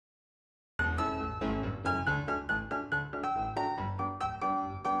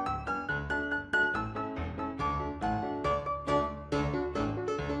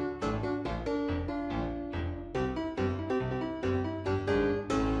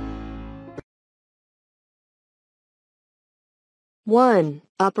1.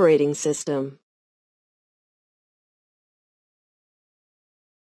 Operating system.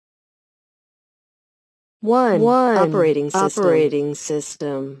 1. Operating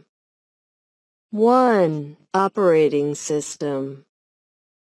system. 1. Operating system.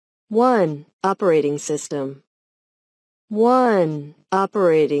 1. Operating system. 1.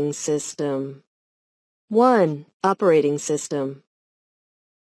 Operating system. 1. Operating system.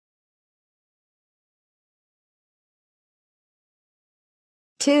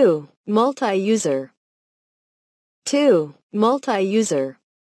 2. Multi-user. 2. Multi-user.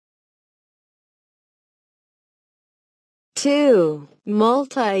 2.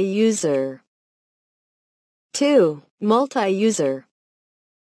 Multi-user. 2. Multi-user.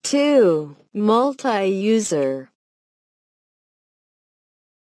 2. Multi-user.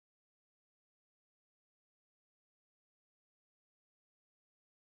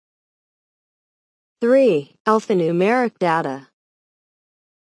 3. Alphanumeric data.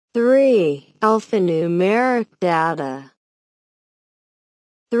 3. Alphanumeric data.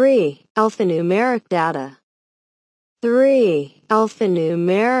 3. Alphanumeric data. 3.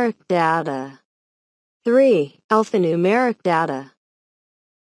 Alphanumeric data. 3. Alphanumeric data.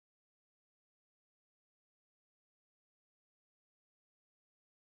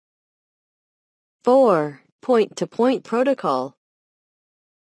 4. Point-to-point protocol.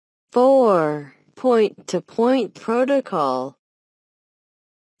 4. Point-to-point protocol.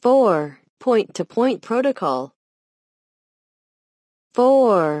 4. Point-to-point protocol.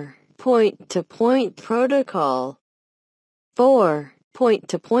 4. Point-to-point protocol. 4.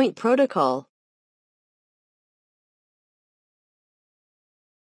 Point-to-point protocol.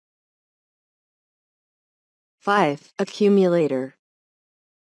 5. Accumulator.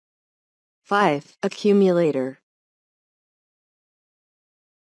 5. Accumulator.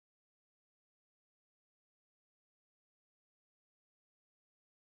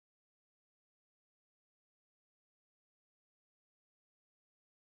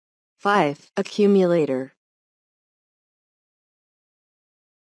 5. Accumulator.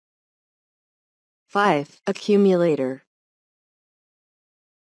 5. Accumulator.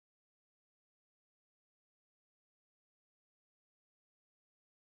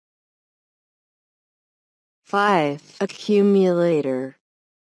 5. Accumulator.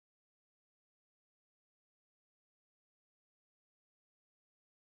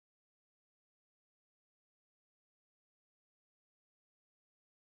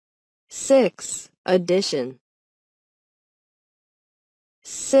 6. Addition.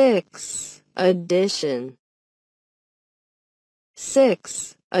 6. Addition.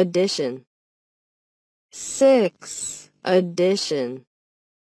 6. Addition. 6. Addition.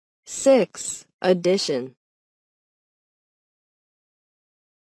 6. Addition.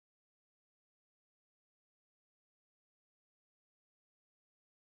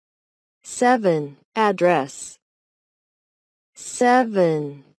 7. Address.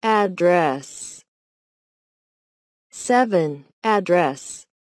 7. Address. 7. Address.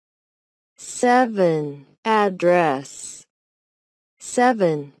 7. Address.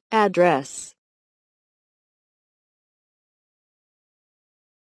 7. Address.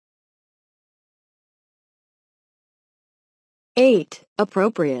 8.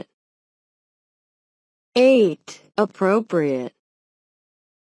 Appropriate. 8. Appropriate.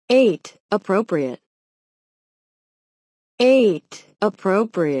 8. Appropriate. 8.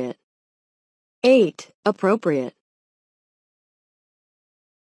 Appropriate. 8. Appropriate.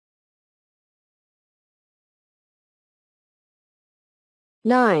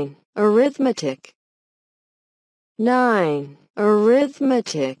 9. Arithmetic. 9.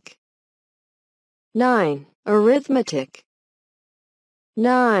 Arithmetic. 9. Arithmetic.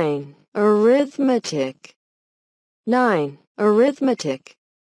 9. Arithmetic. 9. Arithmetic.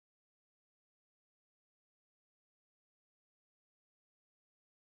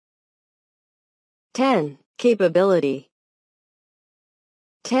 10. Capability.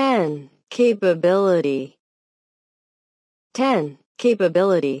 10. Capability. 10.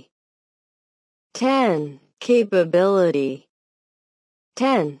 Capability. 10. Capability.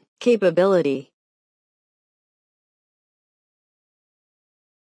 10. Capability.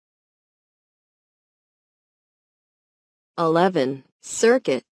 11.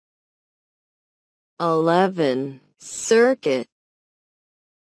 Circuit. 11. Circuit.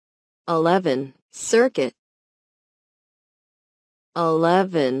 11. Circuit.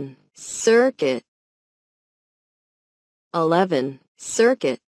 11. Circuit. 11.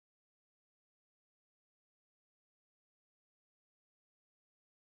 Circuit.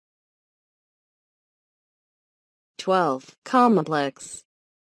 12. Complex.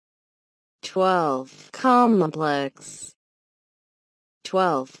 12. Complex.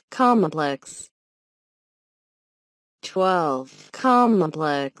 12. Complex. 12.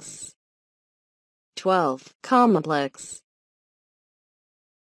 Complex. 12. Complex.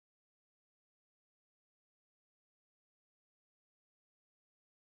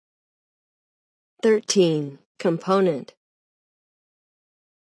 13. Component.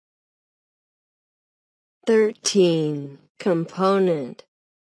 13. Component.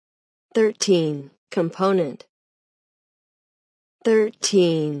 13. Component.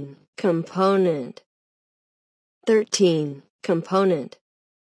 13. Component. 13. Component.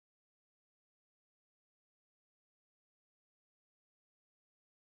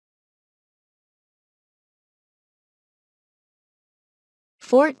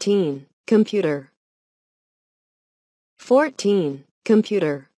 14. Computer. 14.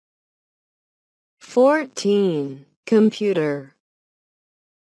 Computer. 14. Computer.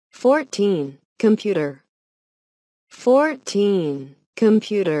 14. Computer. 14.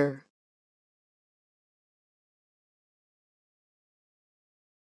 Computer.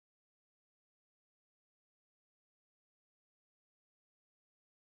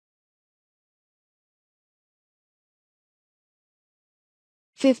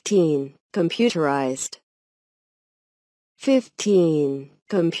 15. Computerized. 15.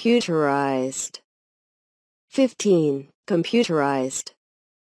 Computerized. 15. Computerized.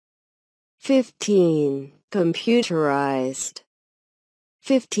 15. Computerized.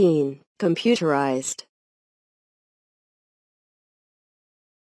 15. Computerized.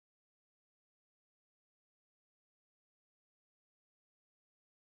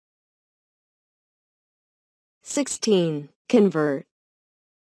 16. Convert.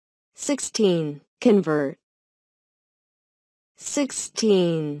 16. Convert.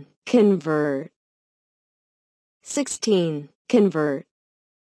 16. Convert. 16. Convert.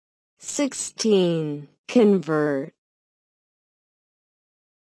 16. Convert.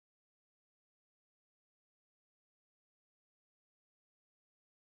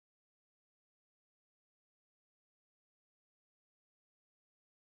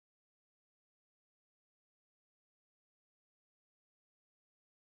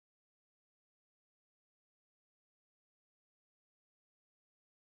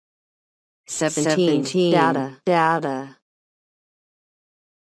 17. Data. Data.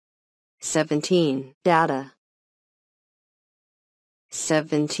 17. Data.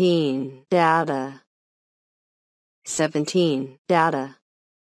 17. Data. 17. Data.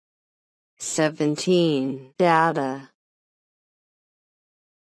 17. Data.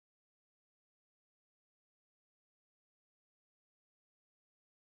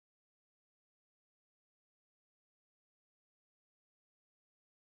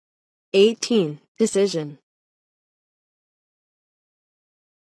 18. Decision.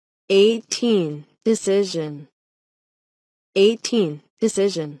 18. Decision. 18.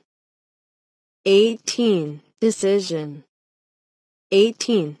 Decision. 18. Decision.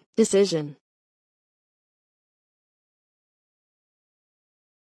 18. Decision.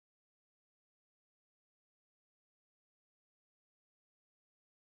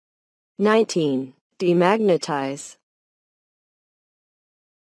 19. Demagnetize.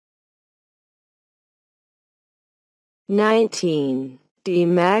 19.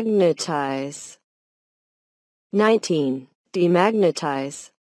 Demagnetize. 19.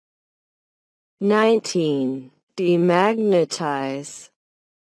 Demagnetize. 19. Demagnetize.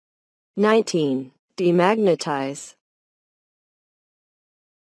 19. Demagnetize.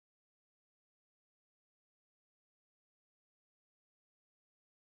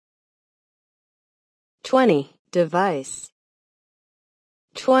 20. Device.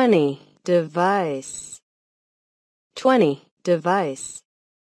 20. Device. 20. Device.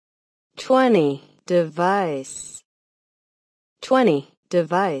 20. Device. 20.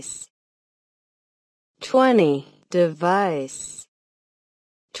 Device. 20. Device.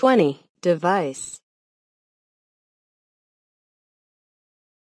 20. Device.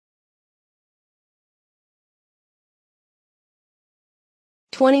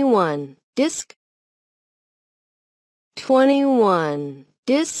 21. Disk. 21.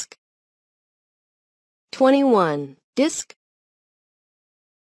 Disk. 21. Disk.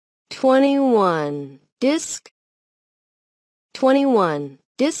 21. Disk. 21.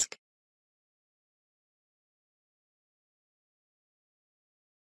 Disk.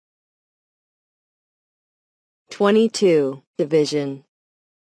 22. Division.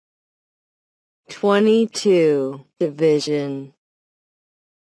 22. Division.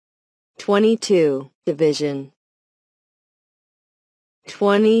 22. Division.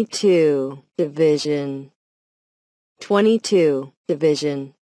 22. Division. 22.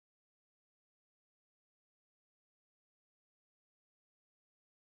 Division.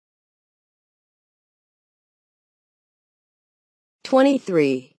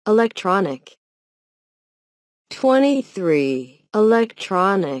 23. Electronic. 23.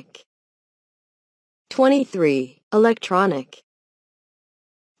 Electronic. 23. Electronic.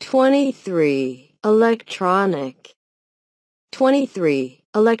 23. Electronic. 23.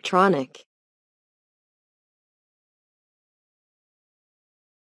 Electronic.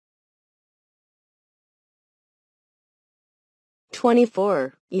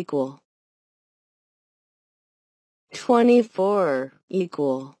 24. Equal. 24.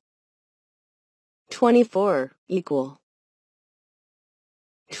 Equal. 24. Equal.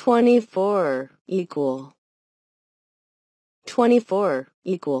 24. Equal. 24.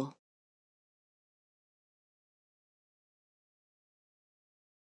 Equal.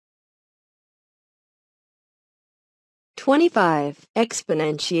 25.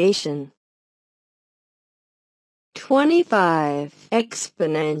 Exponentiation. 25.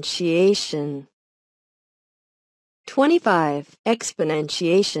 Exponentiation. 25.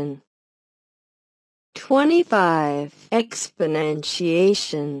 Exponentiation. 25.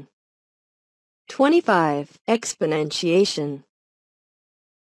 Exponentiation. 25. Exponentiation.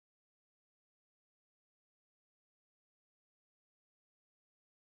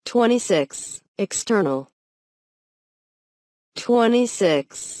 26. External.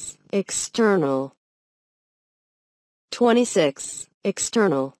 26. External. 26.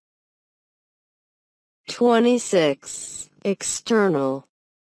 External. 26. External.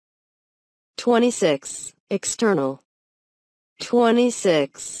 26. External.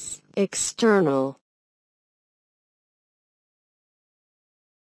 26. External.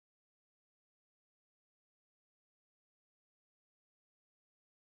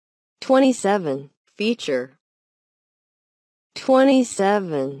 27. Feature.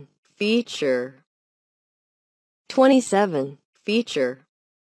 27. Feature. 27. Feature.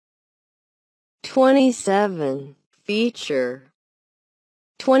 27. Feature.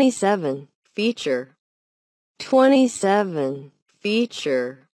 27. Feature. 27.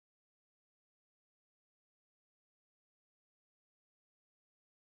 Feature.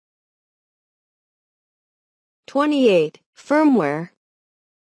 28. Firmware.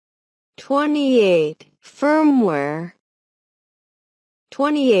 28. Firmware.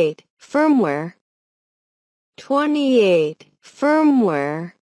 28. Firmware. 28.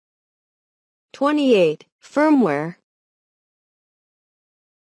 Firmware. 28. Firmware.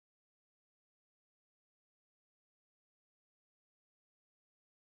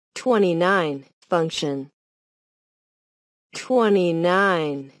 29. Function.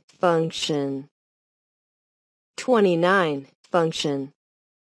 29. Function. 29. Function.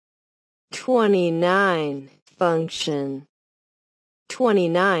 29. Function.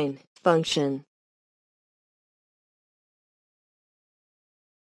 29. Function.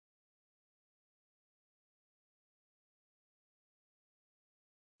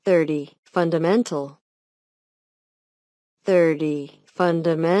 30. Fundamental. 30.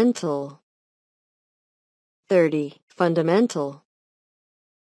 Fundamental. 30. Fundamental.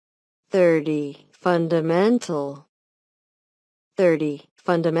 30. Fundamental. 30.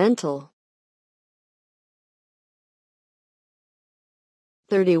 Fundamental.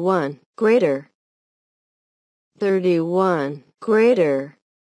 31. Greater. 31. Greater.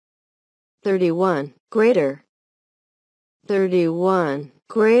 31. Greater. 31.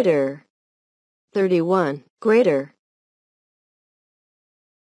 Greater. 31. Greater.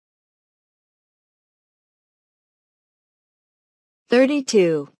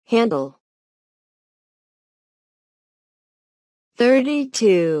 32. Handle.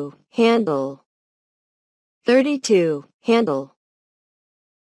 32. Handle. 32. Handle.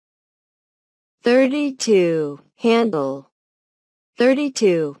 32. Handle.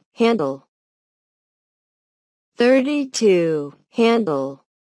 32. Handle. 32. Handle.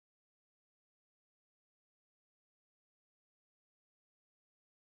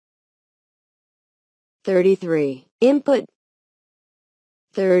 33. Input.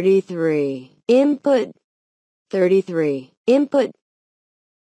 33. Input. 33. Input.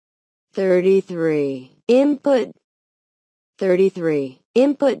 33. Input. 33.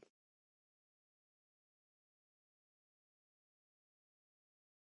 Input.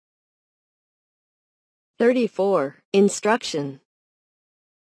 34. Instruction.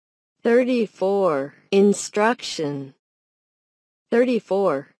 34. Instruction.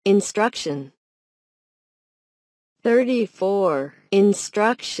 34. Instruction. 34.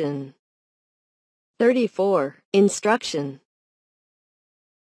 Instruction. 34. Instruction.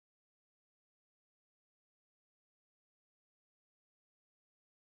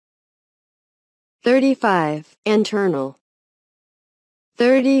 35. Internal.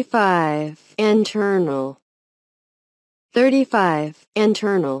 35. Internal. 35.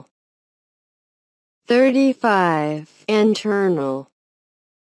 Internal. 35. Internal.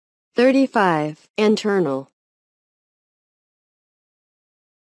 35. Internal.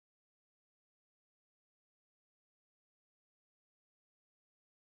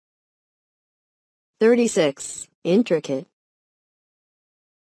 36. Intricate.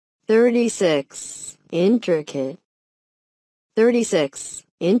 36. Intricate. 36.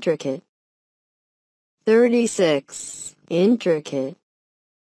 Intricate. 36. Intricate.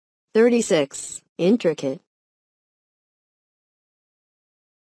 36. Intricate.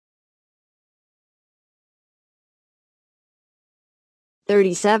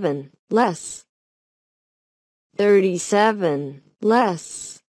 37. Less. 37.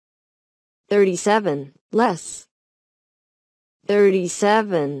 Less. 37. Less.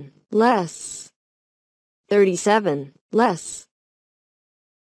 37. Less. 37. Less.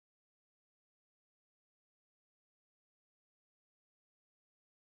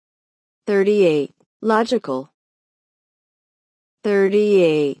 38. Logical.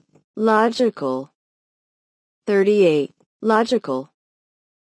 38. Logical. 38. Logical.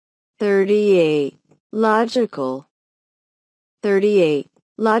 38. Logical. 38.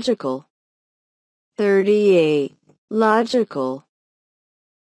 Logical. 38. Logical.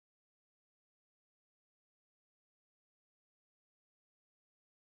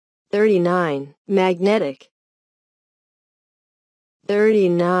 39. Magnetic.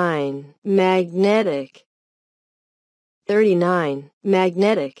 39. Magnetic. 39.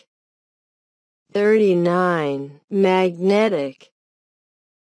 Magnetic. 39. Magnetic.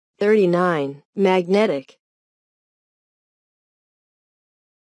 39. Magnetic.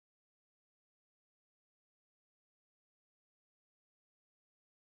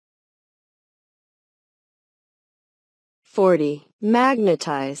 40.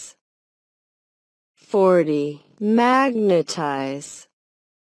 Magnetize. 40. Magnetize.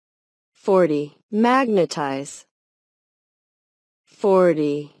 40. Magnetize.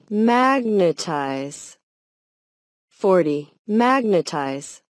 40. Magnetize. 40.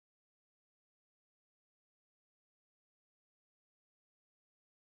 Magnetize.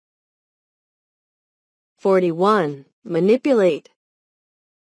 41. Manipulate.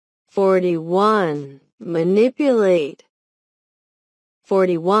 41. Manipulate.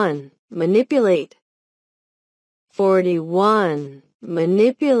 41. Manipulate. 41.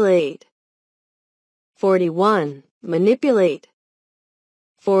 Manipulate. 41. Manipulate.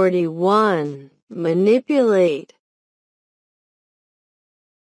 41. Manipulate.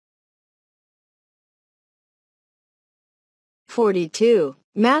 42.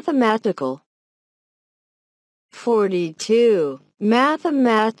 Mathematical. 42.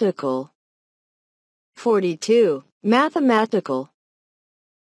 Mathematical. 42. Mathematical.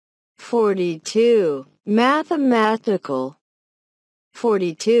 42. Mathematical.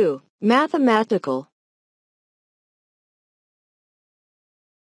 42. Mathematical.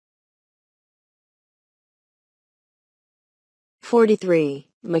 43.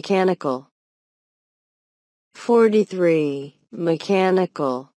 Mechanical. 43.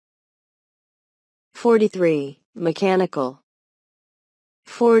 Mechanical. 43. Mechanical.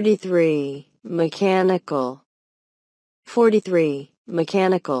 43. Mechanical. 43.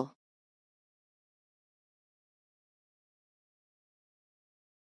 Mechanical.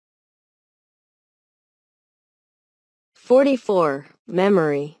 44.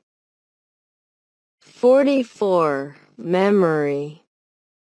 Memory. 44. Memory.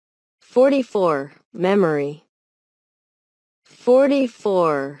 44. Memory.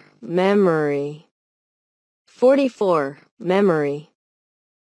 44. Memory. 44. Memory.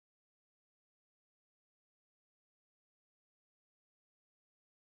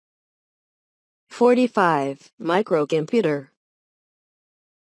 45. Microcomputer.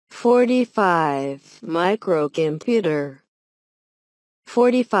 45. Microcomputer.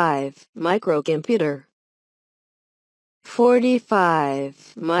 45. Microcomputer.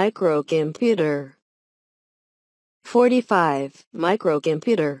 45. Microcomputer. 45.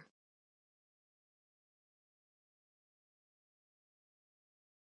 Microcomputer.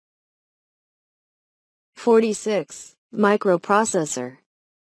 46. Microprocessor.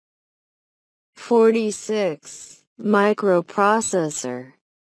 46. Microprocessor.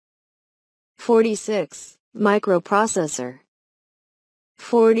 46. Microprocessor.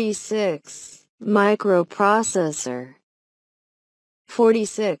 46. Microprocessor.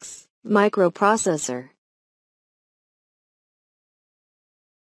 46. Microprocessor.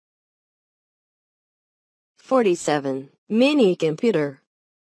 47. Mini computer.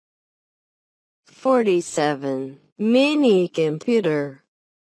 47. Mini computer.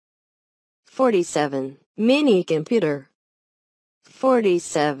 47. Mini computer.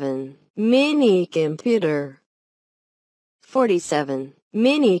 47. Mini computer. 47.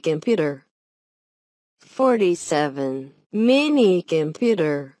 Mini computer. 47. Mini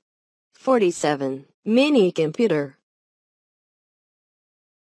computer. 47. Mini computer.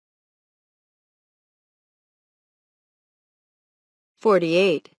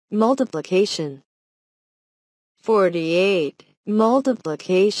 48. Multiplication. 48.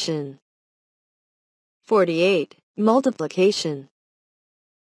 Multiplication. 48. Multiplication.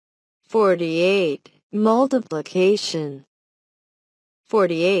 48. Multiplication.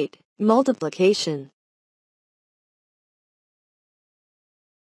 48. Multiplication.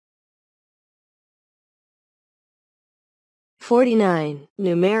 49.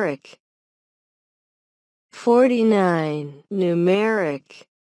 Numeric. 49. Numeric.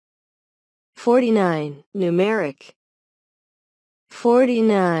 49. Numeric.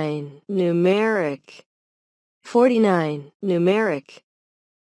 49. Numeric. 49. Numeric.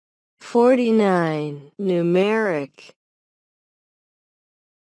 49. Numeric.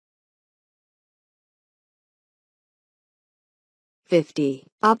 50.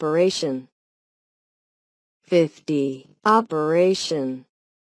 Operation. 50. Operation.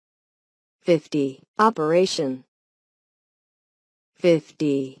 50. Operation.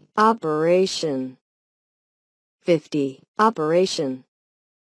 50. Operation. 50. Operation.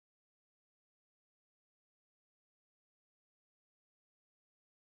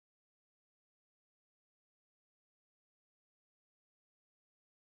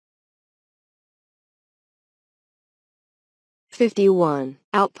 51.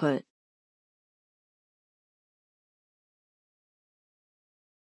 Output.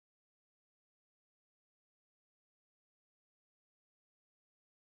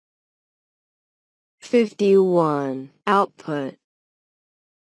 51. Output.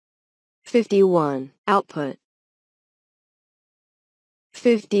 51. Output.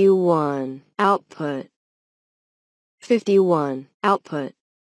 51. Output. 51. Output.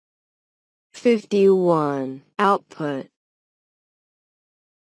 51. Output.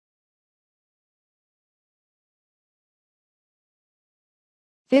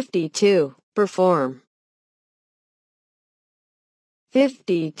 52. Perform.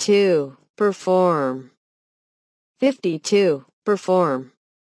 52. Perform. 52. Perform.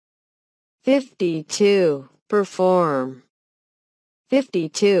 52. Perform.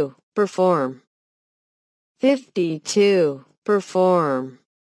 52. Perform. 52. Perform.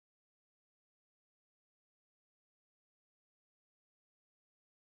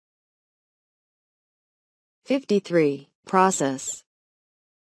 53. Process.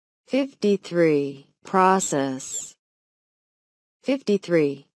 53. Process.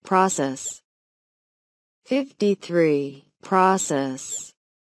 53. Process. 53. Process.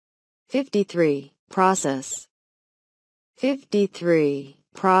 53. Process. 53.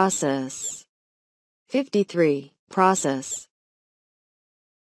 Process. 53. Process.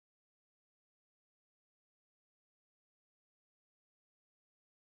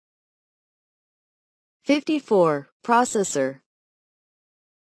 54. Processor.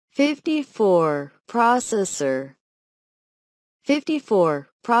 54. Processor. 54.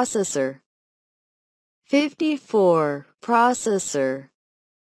 Processor. 54. Processor.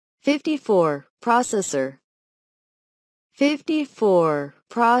 54. Processor. 54.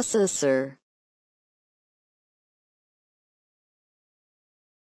 Processor.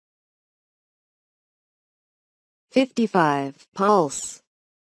 55. Pulse.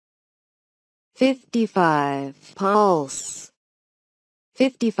 55. Pulse.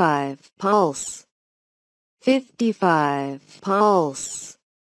 55. Pulse. 55. Pulse.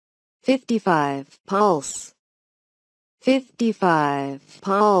 55. Pulse. 55.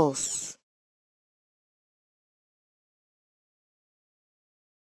 Pulse.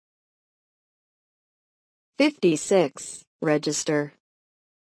 56. Register.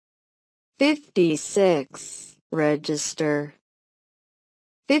 56. Register.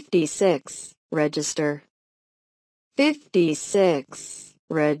 56. Register. 56.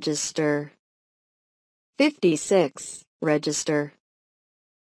 Register. 56. Register.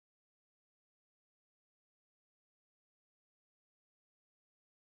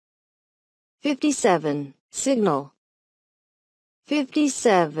 57. Signal.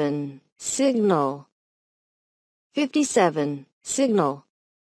 57. Signal. 57. Signal.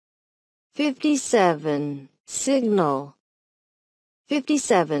 57. Signal.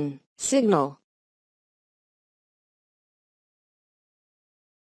 57. Signal.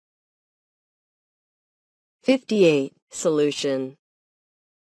 58. Solution.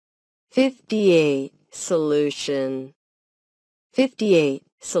 58. Solution. 58.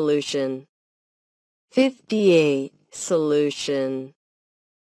 Solution. 58. solution.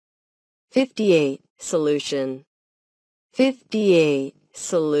 58 solution. 58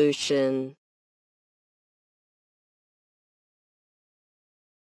 solution.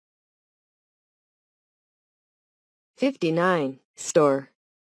 59 store.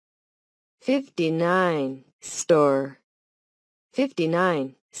 59 store.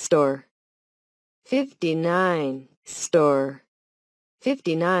 59 store. 59 store.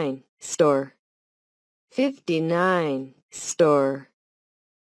 59 store. 59 store.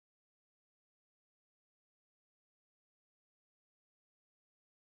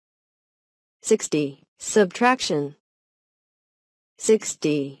 60 subtraction.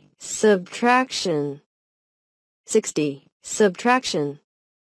 60 subtraction. 60 subtraction.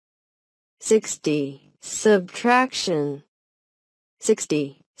 60 subtraction.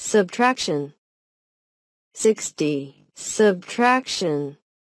 60 subtraction. 60 subtraction.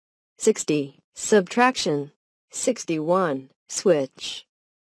 60 subtraction. 61 switch.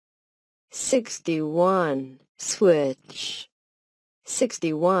 61 switch.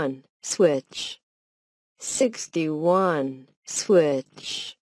 61 switch. 61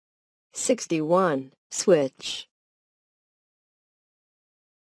 switch. 61 switch.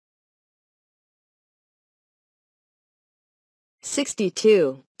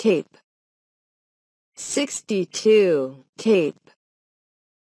 62 tape. 62 tape.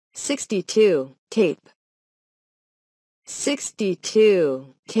 62 tape.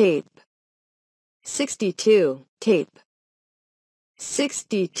 62 tape. 62 tape.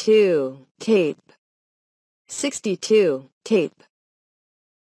 62 tape. 62 tape.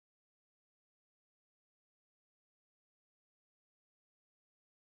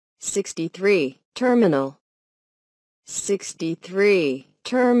 63 terminal. 63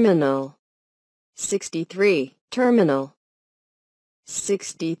 terminal. 63 terminal.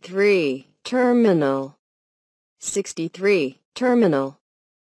 63 terminal. 63 terminal.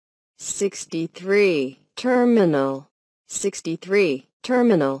 63 terminal. 63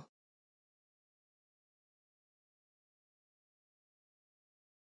 terminal.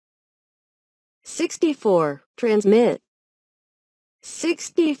 64 transmit.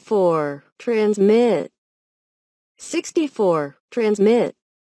 64 transmit. 64 transmit.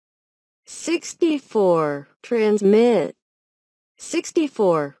 64 transmit.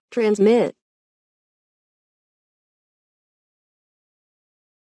 64 transmit.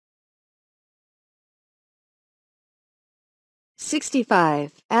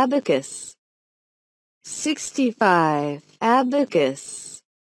 65 abacus. 65 abacus.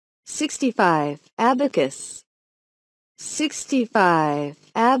 65 abacus. 65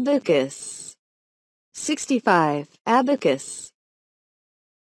 abacus. 65 abacus.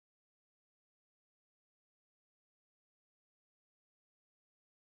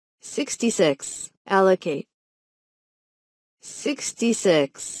 66 allocate.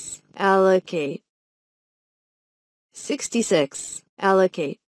 66 allocate. 66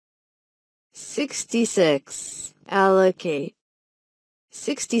 allocate. 66 allocate.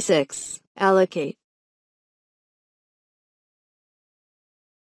 66 allocate.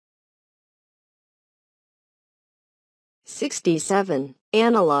 67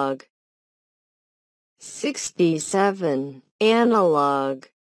 analog. 67 analog.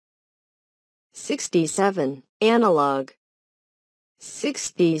 67 analog.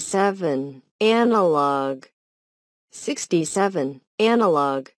 67 analog. 67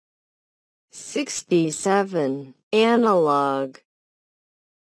 analog. 67 analog.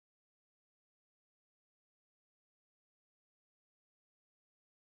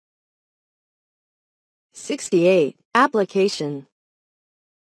 68 application.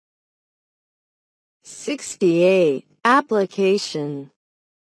 68 application.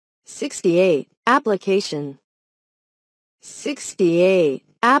 68 application. 68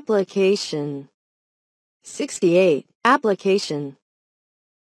 application. 68 application.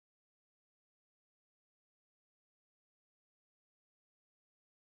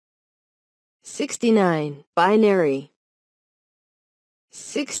 69 binary.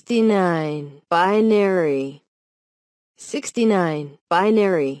 69 binary. 69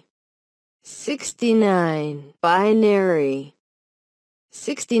 binary. 69 binary.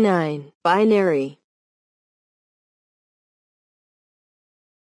 69 binary.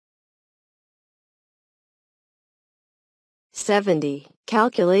 70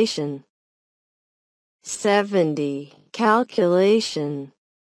 calculation. 70 calculation.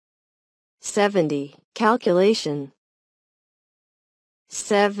 70 calculation.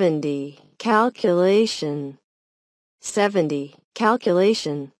 70 calculation. 70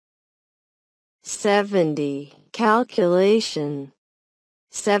 calculation. 70 calculation.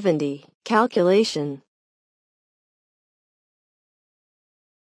 70 calculation.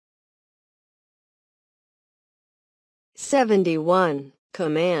 71.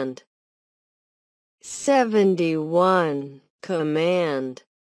 Command. 71. Command.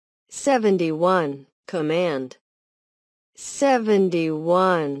 71. Command.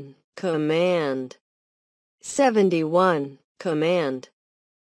 71. Command. 71. Command.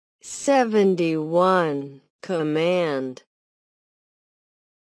 71. Command.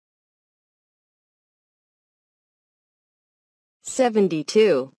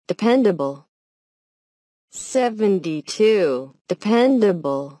 72. Dependable. 72.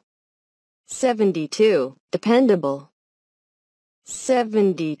 Dependable. 72. Dependable.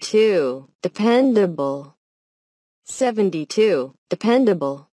 72. Dependable. 72.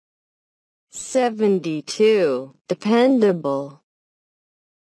 Dependable. 72. Dependable.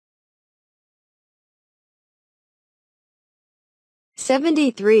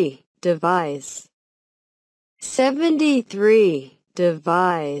 73. Devise. 73.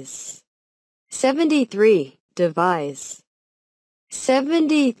 Devise. 73. Devise.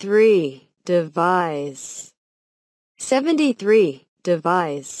 73. Devise. 73.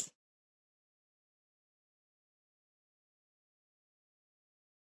 Devise.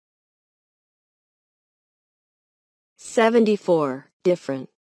 74. Different.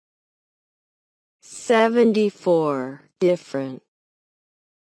 74. Different.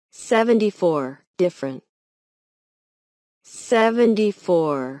 74. Different.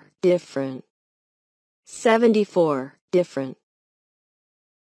 74. Different. 74. Different.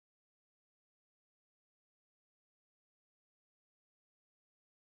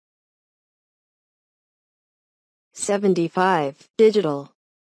 75. Digital.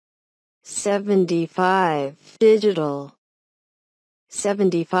 75. Digital.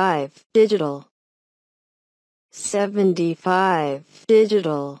 75. Digital. 75.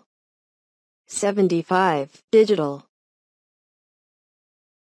 Digital. 75. Digital.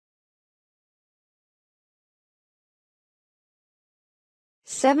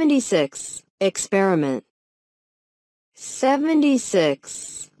 76. Experiment.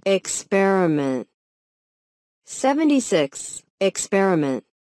 76. Experiment. 76. Experiment.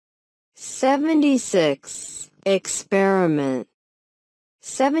 76. Experiment.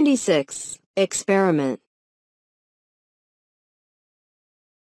 76. Experiment.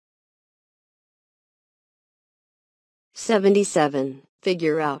 77.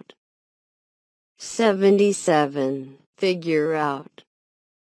 Figure out. 77. Figure out.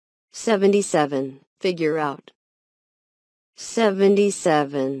 77. Figure out.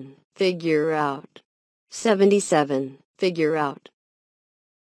 77. Figure out. 77. Figure out.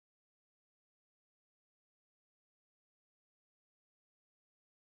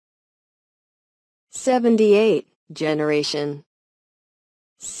 78. Generation.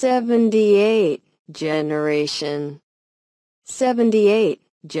 78. Generation. 78.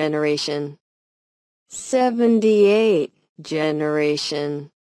 Generation. 78.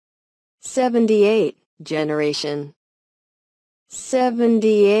 Generation. 78. Generation.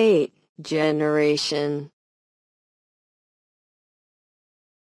 78. Generation.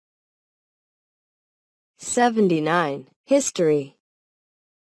 79. History.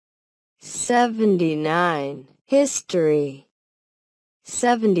 79. History.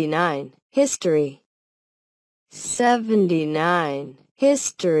 79. History. 79.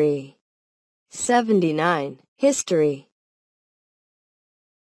 History. 79. History.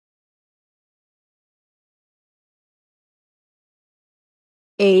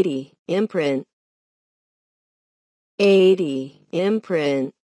 80. Imprint. 80.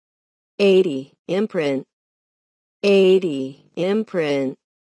 Imprint. 80. Imprint. 80. Imprint.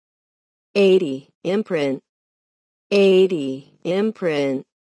 80. Imprint. 80. Imprint.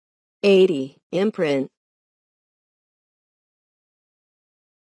 80. Imprint.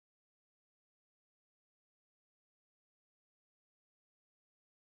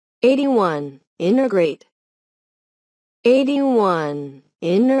 81. Integrate. 81.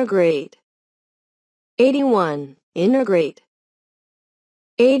 Integrate. 81. Integrate.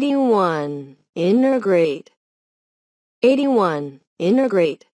 81. Integrate. 81.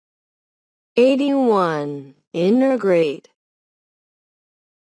 Integrate. 81. Integrate.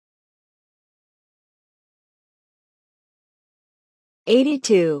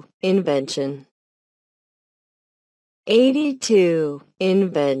 82. Invention. 82.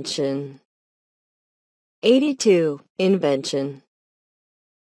 Invention. 82. Invention.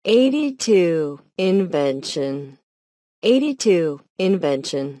 82. Invention. 82.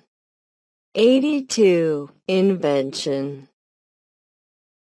 Invention. 82. Invention.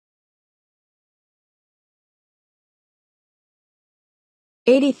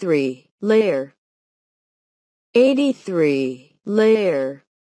 83. Layer. 83. Layer.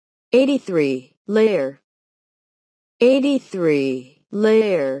 83. Layer. 83,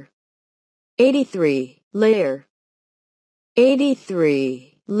 layer. 83, layer.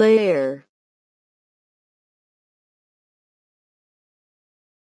 83, layer.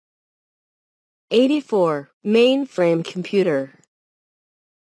 84, mainframe computer.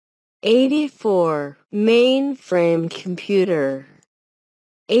 84, mainframe computer.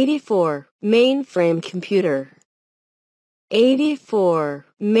 84, mainframe computer. 84,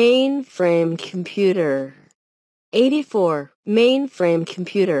 mainframe computer. 84, mainframe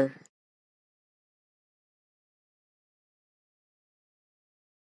computer.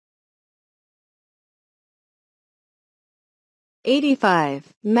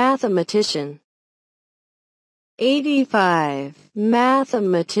 85, mathematician. 85,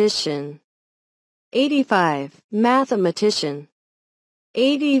 mathematician. 85, mathematician.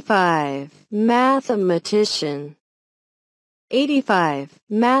 85, mathematician. 85,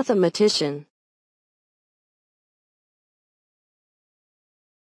 mathematician.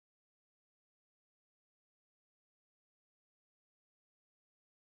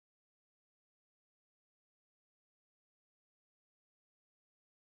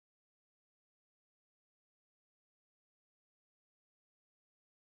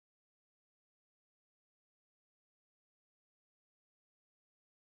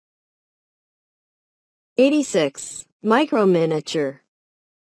 86, microminiature.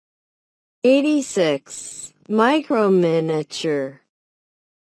 86, microminiature.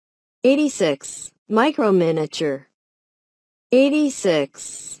 86, microminiature.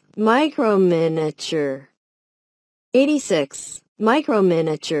 86, microminiature. 86,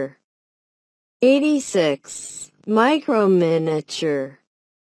 microminiature. 86, microminiature.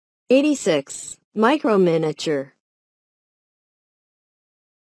 86, microminiature.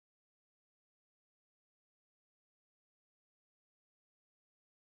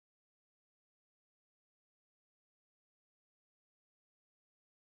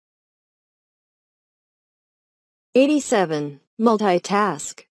 87,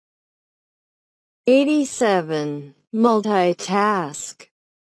 multitask. 87, multitask.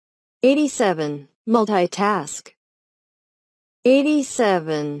 87, multitask.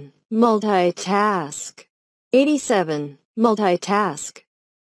 87, multitask. 87, multitask.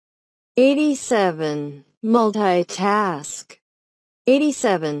 87, multitask.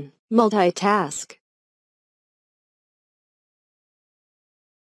 87, multitask.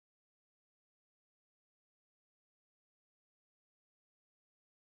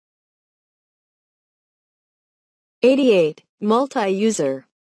 88, multi-user.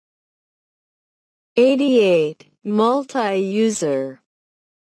 88, multi-user.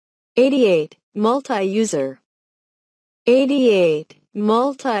 88, multi-user. 88,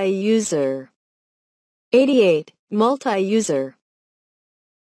 multi-user. 88, multi-user.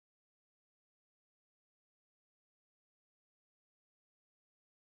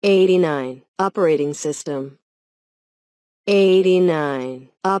 89, operating system. 89,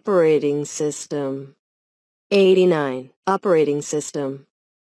 operating system. 89, operating system.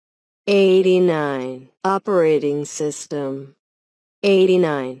 89, operating system.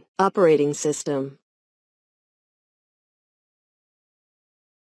 89, operating system.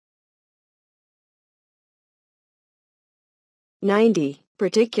 90,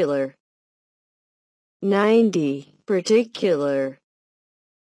 particular. 90, particular.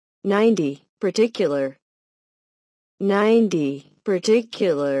 90, particular. 90,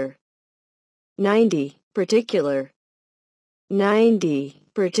 particular. 90, particular. 90,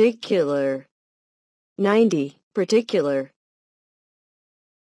 particular. 90, particular.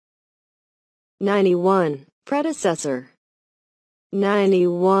 91, predecessor.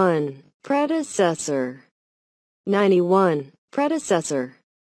 91, predecessor. 91, predecessor.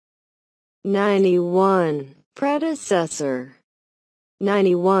 91, predecessor.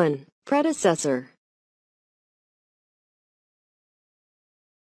 91, predecessor.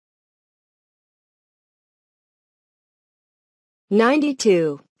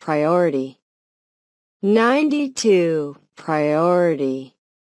 92, priority. 92, priority.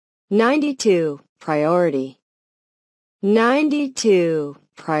 92, priority. 92,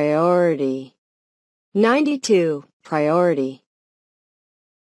 priority. 92, priority.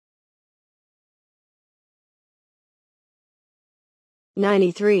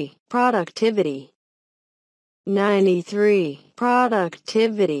 93, productivity. 93,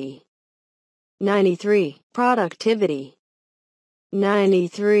 productivity. 93, productivity.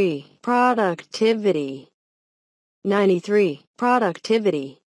 93, productivity. 93,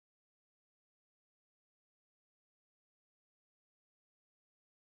 productivity.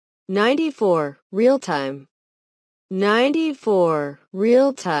 94, real-time. 94,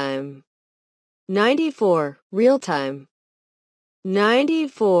 real-time. 94, real-time.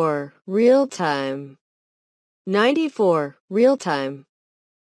 94, real-time. 94, real-time.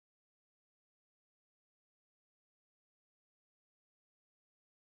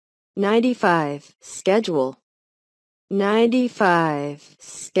 95, schedule. 95,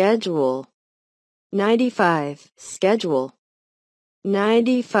 schedule. 95, schedule.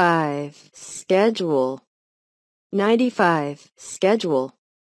 95, schedule. 95, schedule.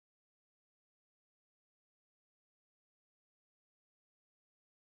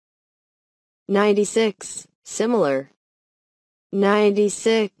 96, similar.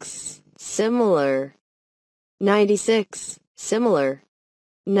 96, similar. 96, similar.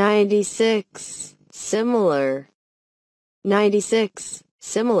 96, similar. 96,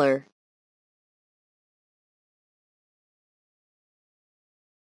 similar.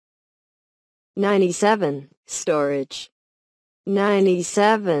 97, storage.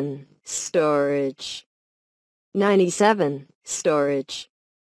 97, storage. 97, storage.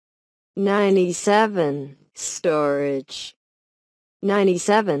 97, storage.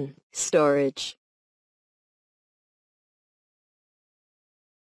 97, storage.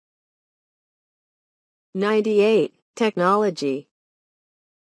 98, technology.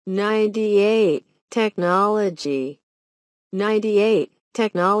 98, technology. 98,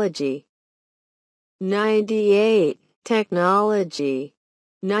 technology. 98, technology.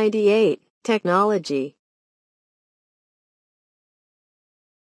 98, technology.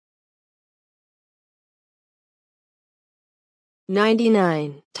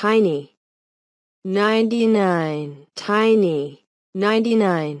 99, tiny. 99, tiny.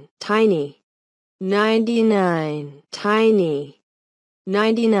 99, tiny. 99, tiny.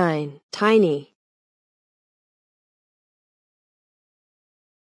 99, tiny.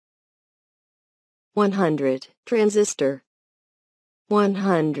 100, transistor.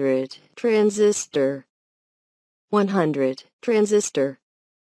 100, transistor. 100, transistor.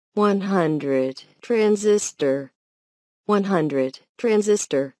 100, transistor. 100,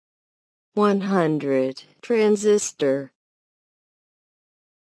 transistor. 100, transistor.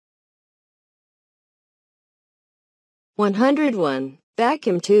 101,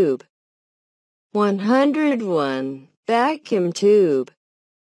 vacuum tube. 101, vacuum tube.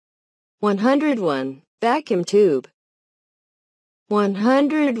 101, vacuum tube.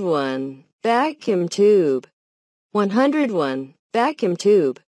 101, vacuum tube. 101, vacuum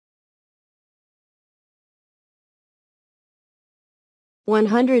tube.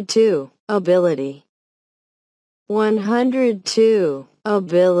 102, ability. 102,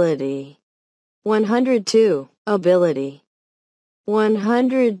 ability. 102, ability.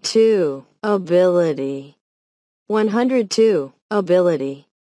 102, ability. 102, ability.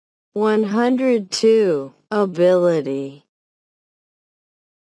 102, ability.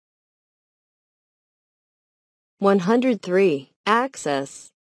 103, access.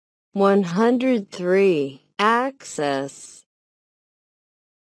 103, access.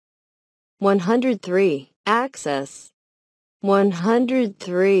 103, access.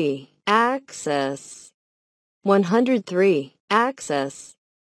 103, access. 103, access.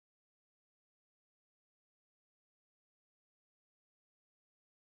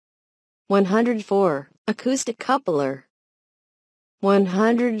 104, acoustic coupler.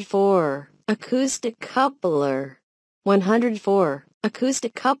 104, acoustic coupler. 104,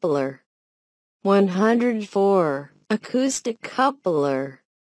 acoustic coupler. 104, acoustic coupler.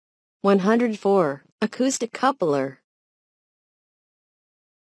 104, acoustic coupler.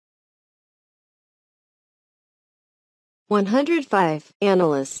 105,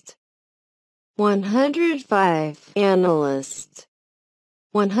 analyst. 105, analyst.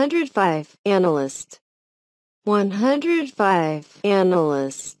 105, analyst. 105,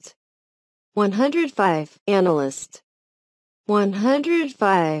 analyst. 105, analyst.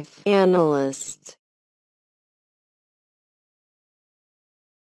 105, analyst.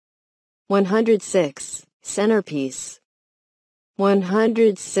 106, centerpiece.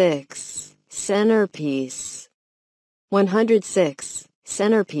 106, centerpiece. 106,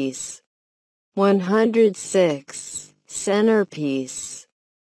 centerpiece. 106, centerpiece.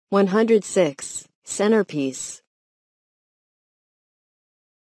 106, centerpiece.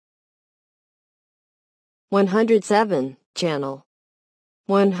 107, channel.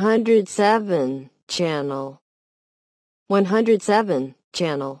 107, channel. 107,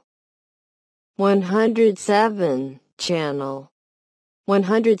 channel. 107, channel.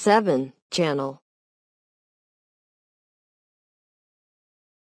 107, channel.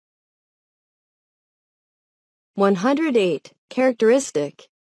 108, characteristic.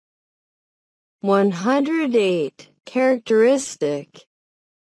 108, characteristic.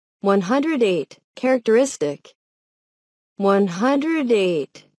 108, characteristic.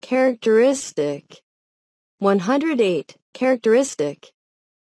 108, characteristic. 108, characteristic.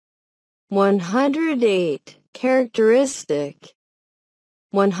 108, characteristic.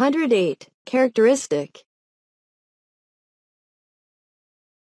 108, characteristic.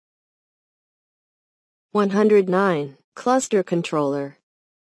 109, cluster controller.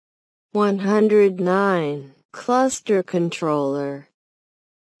 109, cluster controller.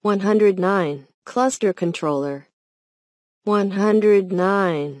 109, cluster controller.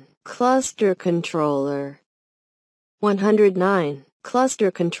 109, cluster controller. 109, cluster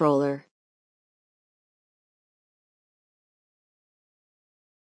controller.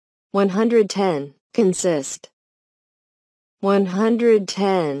 110, consist.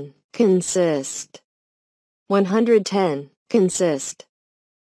 110, consist. 110, consist.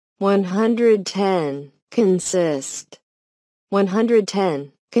 110, consist.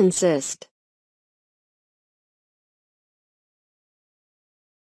 110, consist.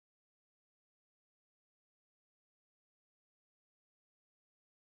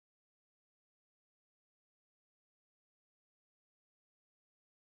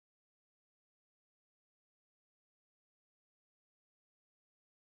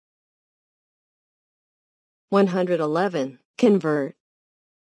 111, convert.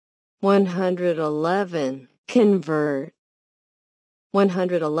 111, convert.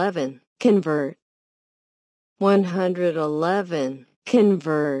 111, convert. 111,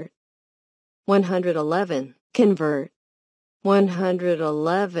 convert. 111, convert.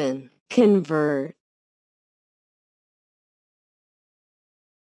 111, convert.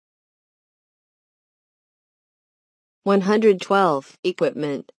 112,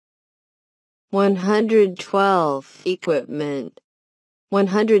 equipment. 112, equipment.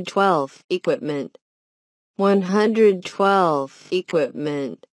 112, equipment. 112,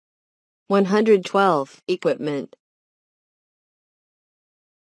 equipment. 112, equipment.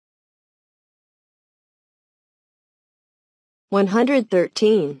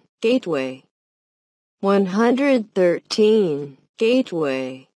 113, gateway. 113,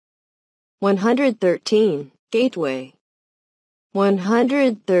 gateway. 113, gateway.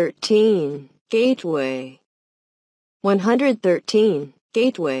 113, gateway. 113,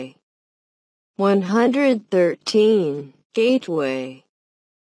 gateway. 113, gateway.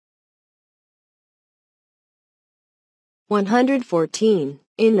 114,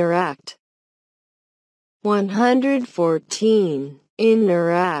 interact. 114,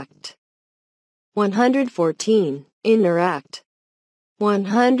 interact. 114, interact.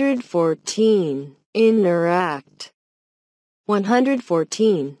 114, interact.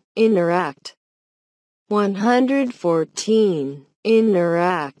 114, interact. 114,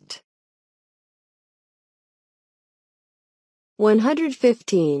 interact.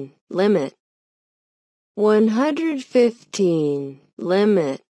 115, limit. 115,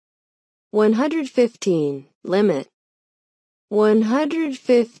 limit. 115, limit.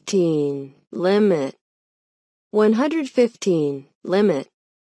 115, limit. 115, limit.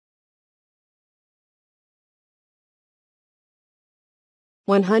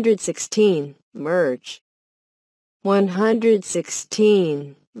 116, merge.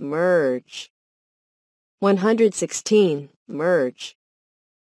 116, merge. 116, merge.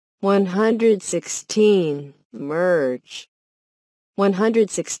 116, merge.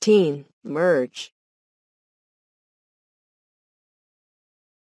 116, merge.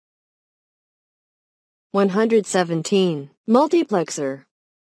 117, multiplexer.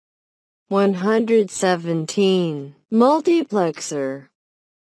 117, multiplexer.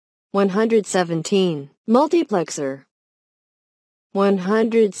 117, multiplexer.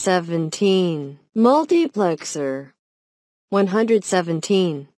 117, multiplexer.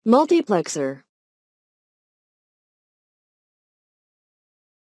 117, multiplexer.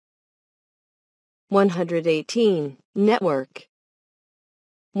 118, network.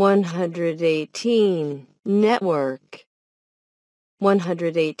 118, network.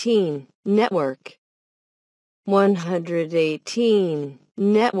 118, network. 118,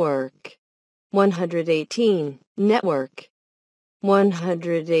 network. 118, network.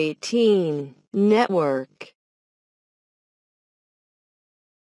 118, network.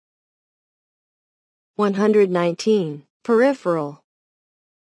 119, peripheral.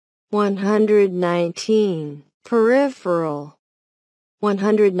 119, peripheral.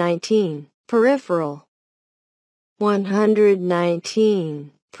 119, peripheral.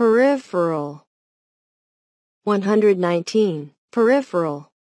 119, peripheral. 119,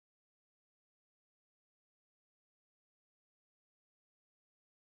 peripheral.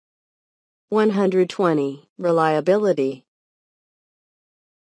 120, reliability.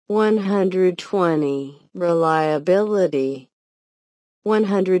 120. Reliability.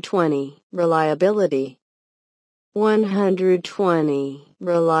 120. Reliability. 120.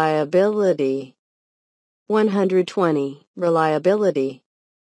 Reliability. 120. Reliability.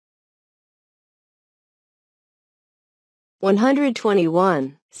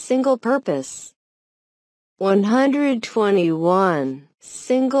 121. Single purpose. 121.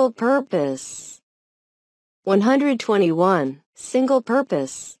 Single purpose. 121. Single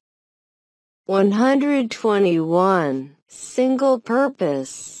purpose. 121. Single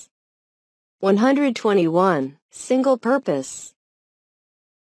purpose. 121. Single purpose.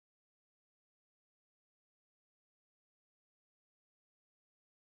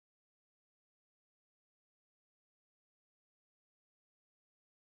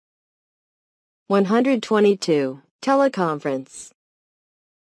 122. Teleconference.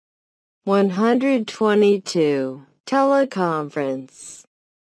 122. Teleconference.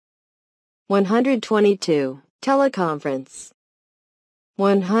 122. Teleconference.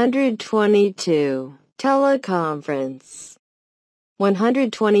 122. Teleconference.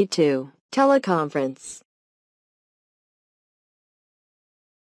 122. Teleconference.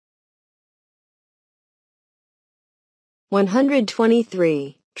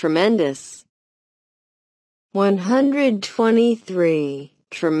 123. Tremendous. 123.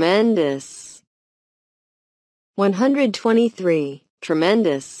 Tremendous. 123.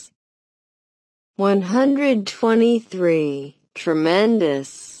 Tremendous. 123.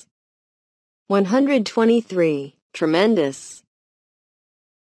 Tremendous. 123. Tremendous.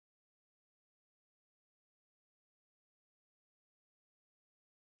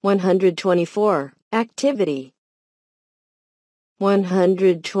 124. Activity.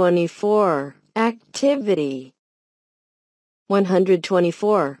 124. Activity.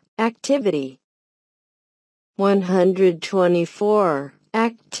 124. Activity. 124.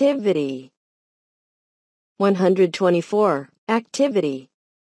 Activity. 124. Activity.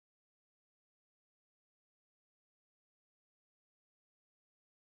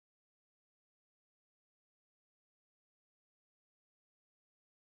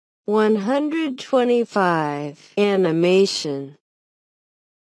 125. Animation.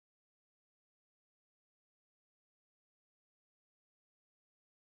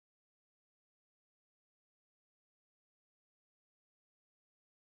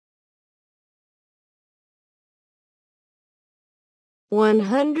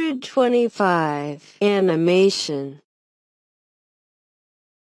 125. Animation.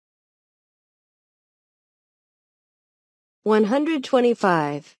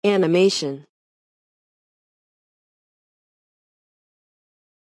 125. Animation.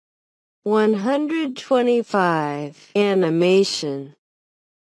 125. Animation.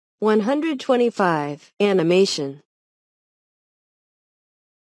 125. Animation.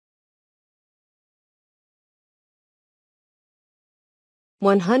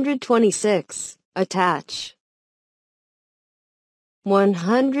 126. Attach.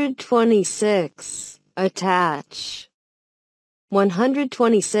 126. Attach.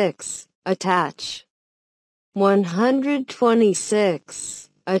 126. Attach. 126.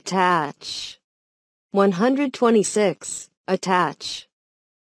 Attach. 126. Attach.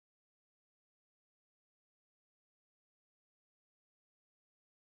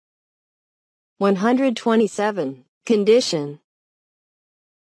 127. Condition.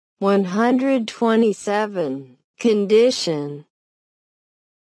 127. Condition.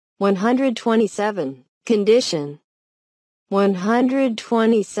 127. Condition.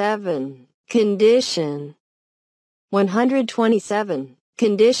 127. Condition. 127.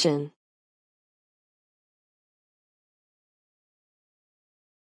 Condition.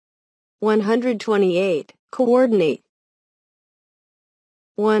 128. Coordinate.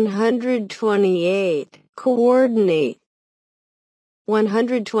 128. Coordinate.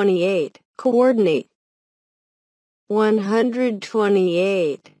 128. Coordinate.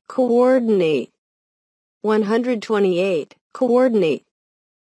 128. Coordinate. 128. Coordinate.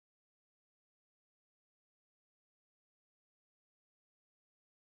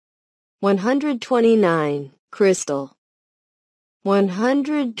 129. Crystal.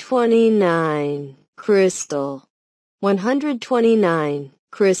 129. Crystal. 129.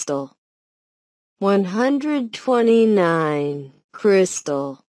 Crystal. 129.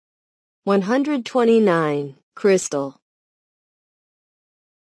 Crystal. 129. Crystal.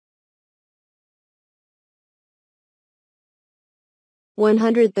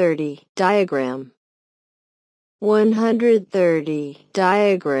 130. Diagram. 130.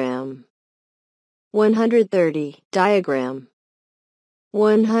 Diagram. 130. Diagram.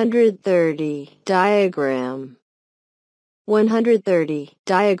 130. Diagram. 130.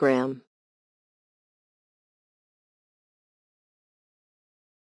 Diagram.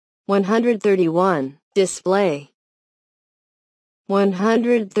 131. Display.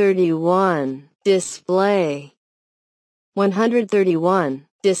 131. Display. 131.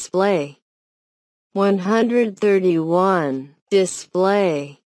 Display. 131.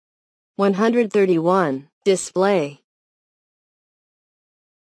 Display. 131. Display.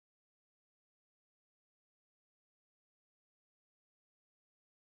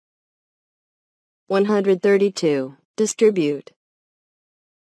 132. Distribute.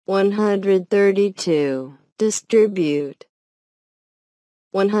 132. Distribute.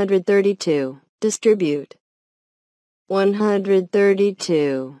 132. Distribute.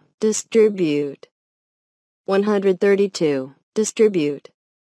 132. Distribute. 132. Distribute.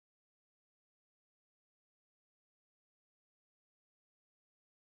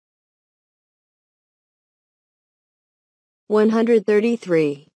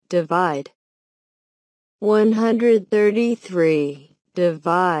 133. Divide. 133.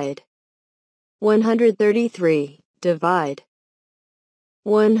 Divide. 133. Divide.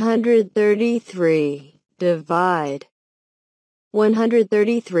 133. Divide.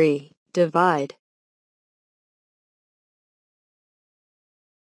 133. Divide.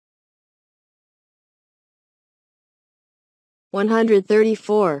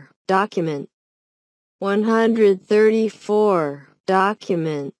 134. Document. 134.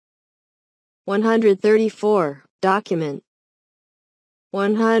 Document. 134. Document.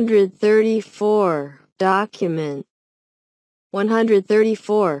 134. Document.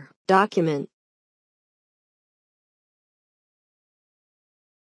 134. Document.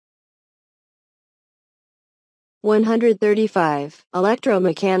 135.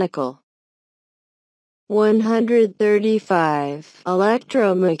 Electromechanical. 135.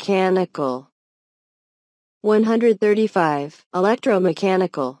 Electromechanical. 135.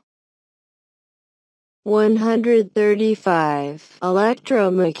 Electromechanical. 135.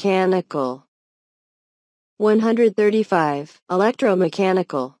 Electromechanical. 135.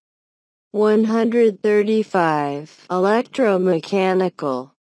 Electromechanical. 135.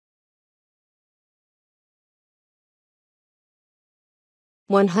 Electromechanical.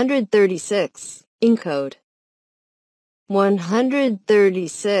 136. Encode.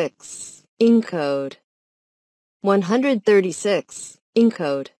 136. Encode. 136.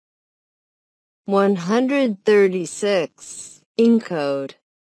 Encode. 136. Encode.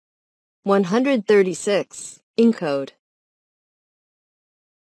 136. Encode.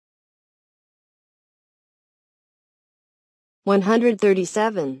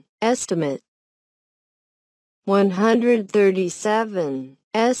 137. Estimate. 137.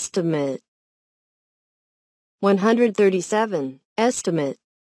 Estimate. 137. Estimate.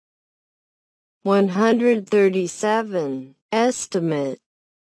 137. Estimate.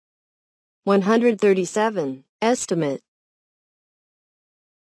 137. Estimate.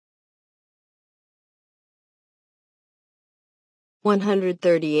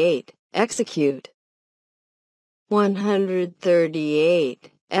 138. Execute.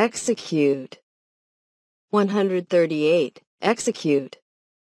 138. Execute. 138. Execute.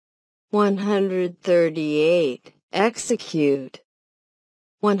 138. Execute.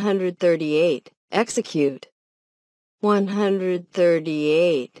 138. Execute.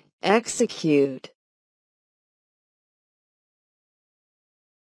 138. Execute.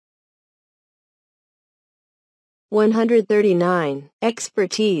 139.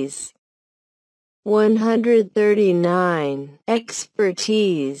 Expertise. 139.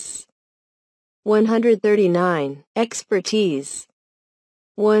 Expertise. 139. Expertise.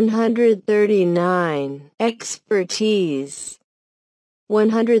 139. Expertise.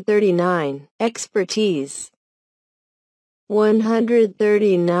 139. Expertise.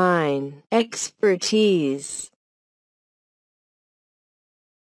 139. Expertise.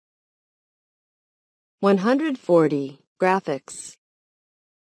 140. Graphics.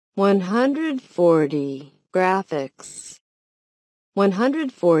 140. Graphics.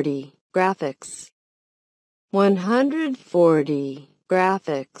 140. Graphics. 140.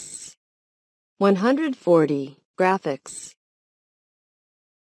 Graphics. 140. Graphics.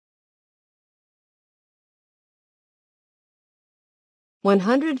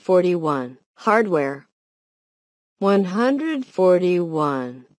 141. Hardware.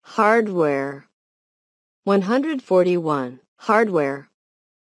 141. Hardware. 141. Hardware.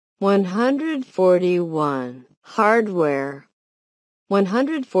 141. Hardware.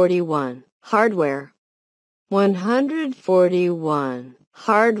 141. Hardware. 141.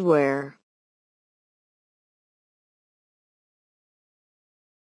 Hardware.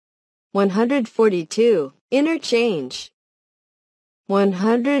 142. Interchange.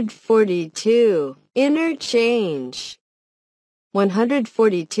 142. Interchange.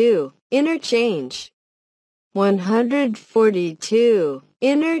 142. Interchange. 142.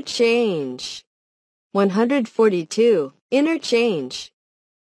 Interchange. 142. Interchange.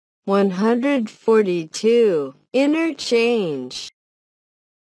 142. Interchange.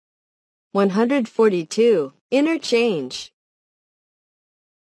 142. Interchange.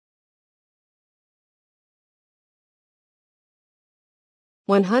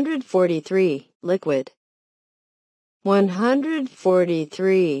 143. Liquid.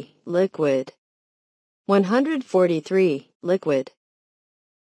 143. Liquid. 143. Liquid.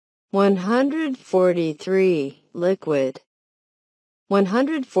 143. Liquid.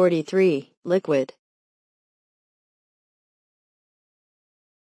 143. Liquid.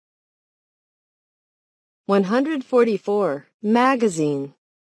 144. Magazine.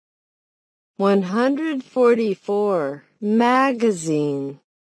 144. Magazine.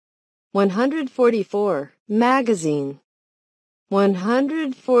 144. Magazine.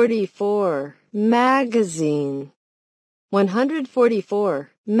 144. Magazine.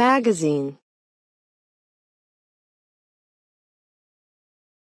 144. Magazine.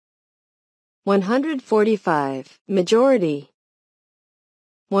 145. Majority.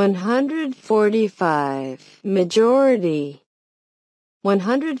 145. Majority.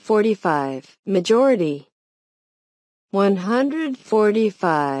 145. Majority.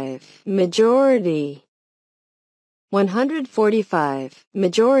 145. Majority. 145.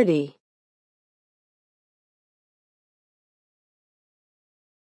 Majority.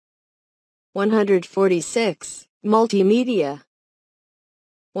 146. Multimedia.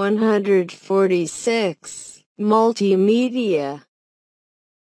 146. Multimedia.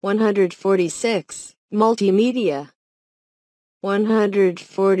 146. Multimedia.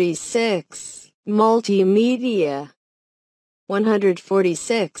 146. Multimedia.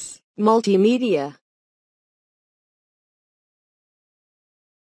 146. Multimedia.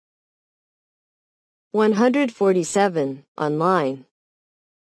 147. Online.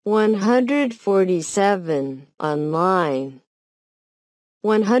 147. Online.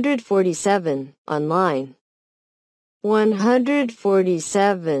 147. Online.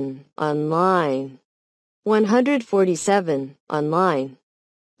 147. Online. 147. Online.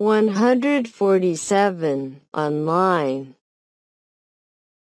 147. Online.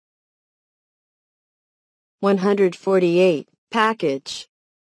 148. Package.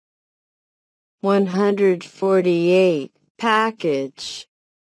 148. Package.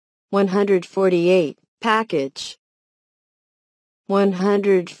 148. Package.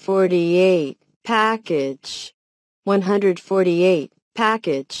 148. Package. 148.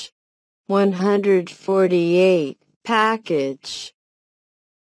 Package. 148. Package.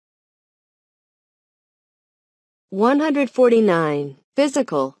 149.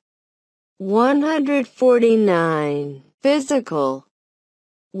 Physical. 149. Physical.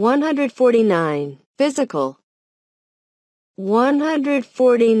 149. Physical.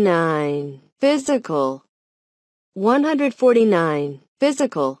 149. Physical. 149.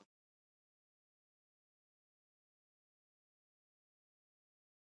 Physical.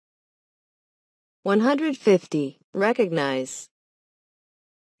 150. Recognize.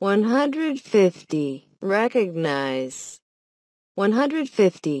 150. Recognize.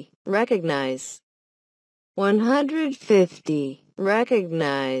 150. Recognize. 150.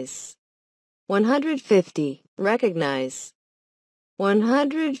 Recognize. 150. Recognize.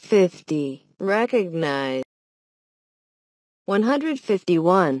 150. Recognize.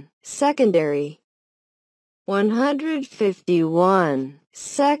 151. Secondary. 151.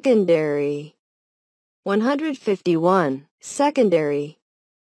 Secondary. 151. Secondary.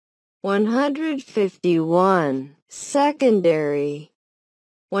 151. Secondary.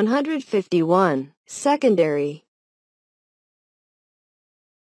 151. Secondary.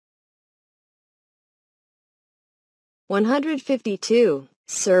 152.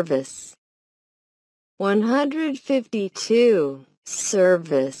 Service. 152.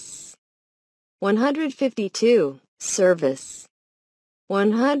 Service. 152. Service.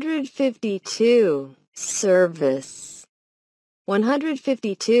 152. Service.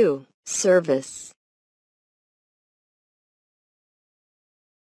 152. Service.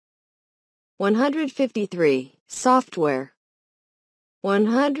 153. Software.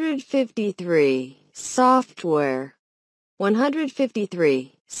 153. Software.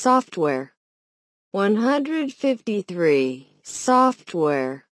 153. Software. 153.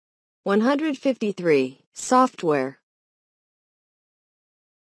 Software. 153. Software.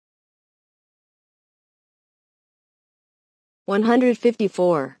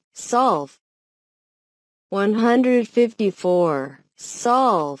 154. Solve. 154.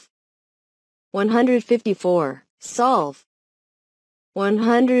 solve. 154, solve.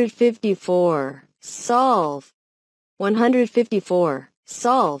 154, solve. 154,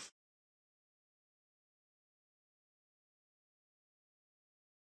 solve.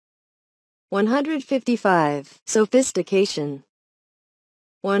 155, sophistication.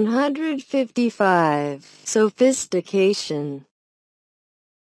 155, sophistication.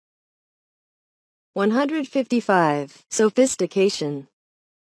 155, sophistication.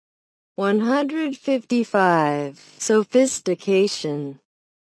 155, sophistication.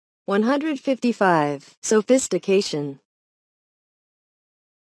 155, sophistication.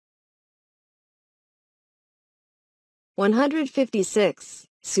 156,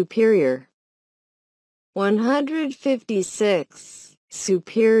 superior. 156,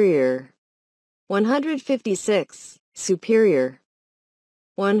 superior. 156, superior.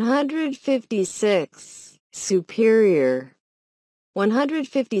 156, superior.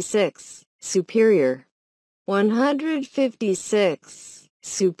 156, superior. 156,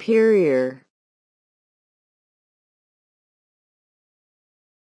 superior.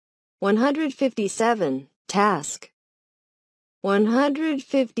 157, task.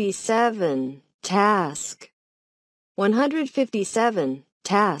 157, task. 157,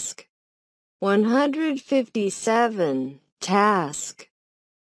 task. 157, task.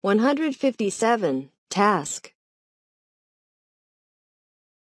 157, task.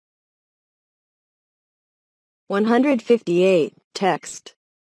 158, text.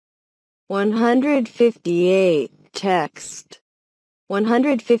 158, text.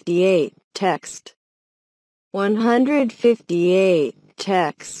 158, text. 158,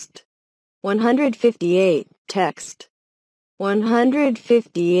 text. 158, text.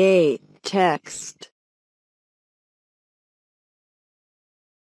 158, text.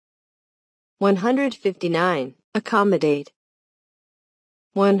 159, accommodate.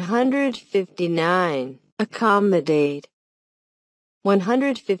 159, accommodate.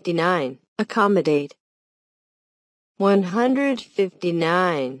 159, accommodate.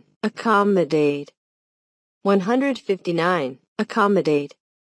 159, accommodate. 159, accommodate.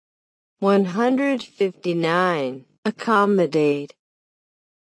 159, accommodate.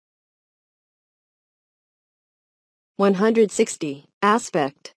 160,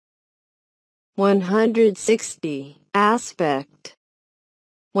 aspect. 160, aspect.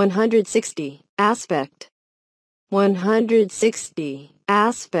 160, aspect. 160,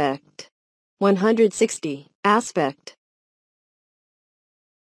 aspect. 160, aspect.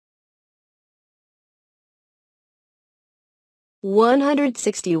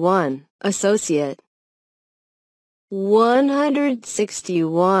 161, associate.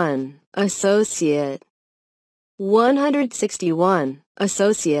 161, associate. 161,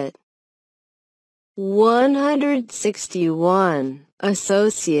 associate. 161,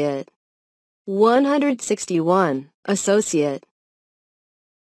 associate. 161, associate.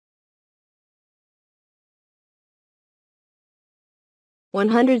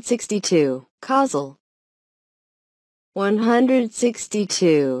 162, causal.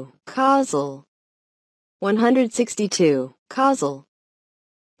 162, causal. 162, causal.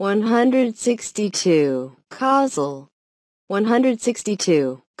 162, causal.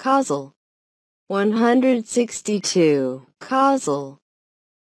 162, causal. 162, causal.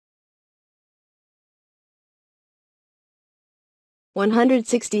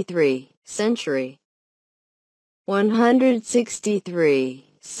 163, century. 163,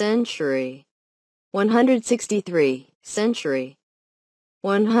 century. 163, century.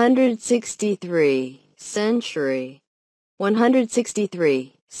 163, century.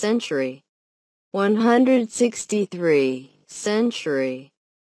 163, century. 163, century.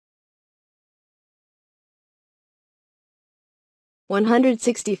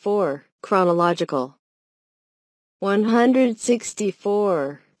 164, chronological.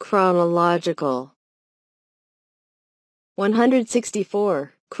 164, chronological.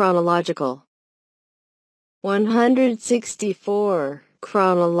 164, chronological. 164,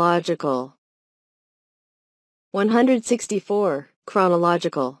 chronological. 164,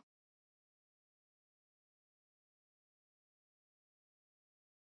 chronological.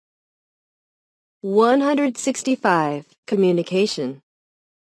 165, communication.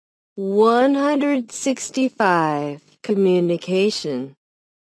 165, communication.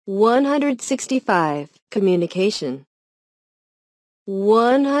 165, communication.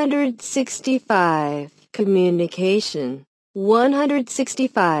 165, communication.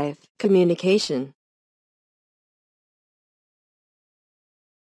 165, communication.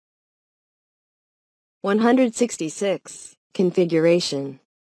 166, configuration.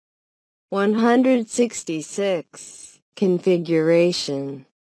 166, configuration.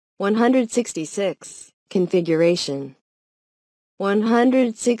 166, configuration.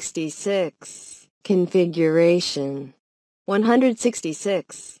 166, configuration.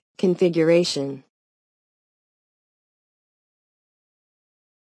 166, configuration.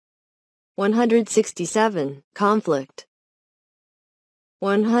 167, conflict.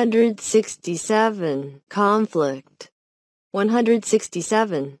 167, conflict.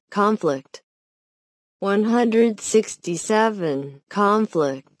 167, conflict. 167,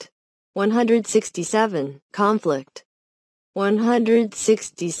 conflict. 167, conflict.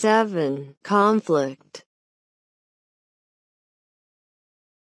 167, conflict.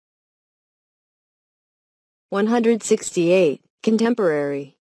 168,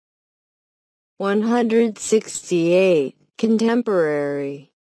 contemporary. 168,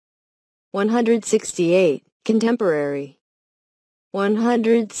 contemporary. 168, contemporary.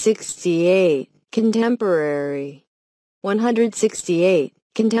 168, contemporary. 168,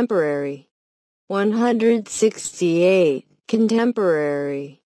 contemporary. 168,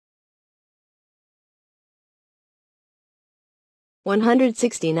 contemporary.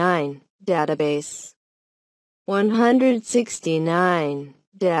 169, database. 169,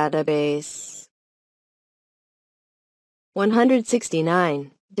 database.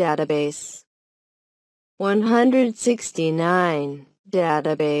 169, database. 169,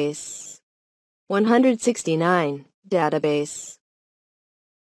 database. 169, database.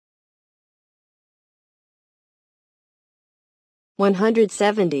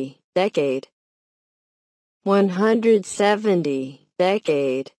 170, decade. 170,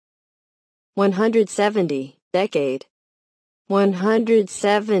 decade. 170, decade.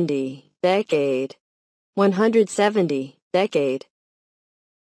 170, decade. 170, decade.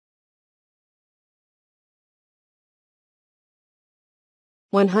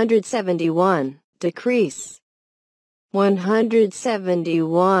 171, decrease.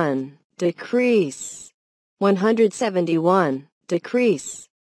 171, decrease. 171, decrease.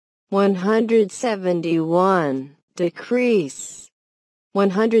 171, decrease.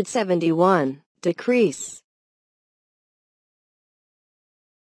 171, decrease.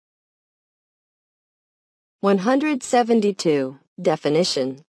 172,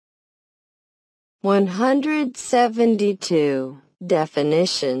 definition. 172,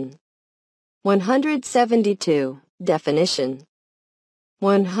 definition. 172, definition.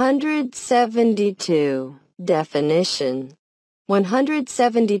 172, definition.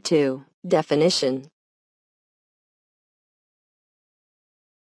 172, definition.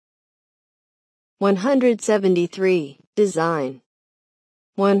 173, design.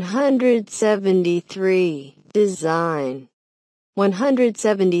 173, design.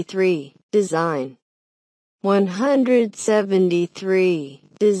 173, design. 173,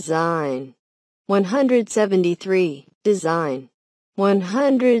 design. 173, design.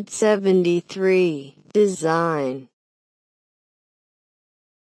 173, design.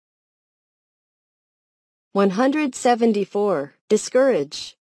 174,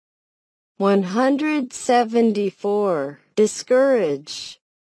 discourage. 174, discourage.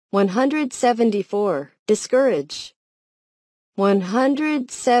 174, discourage.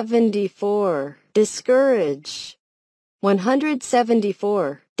 174, discourage.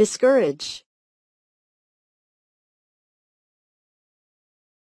 174, discourage.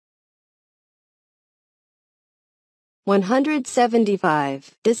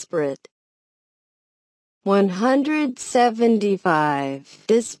 175, disparate. 175,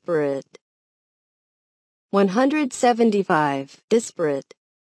 disparate. 175, disparate.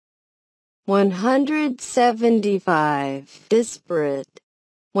 175, disparate.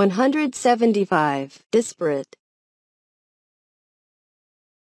 175, disparate.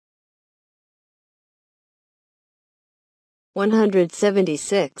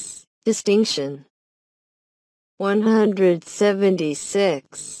 176, distinction.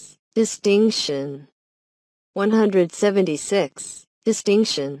 176, distinction. 176,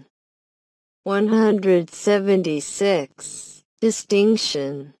 distinction. 176,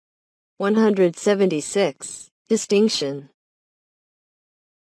 distinction. 176, distinction.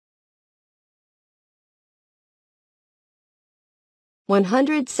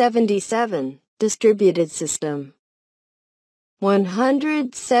 177, distributed system.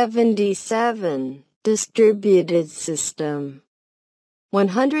 177, distributed system.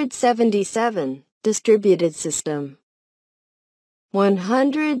 177, distributed system.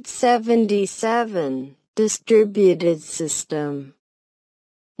 177, distributed system.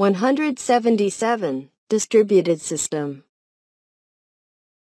 177, distributed system.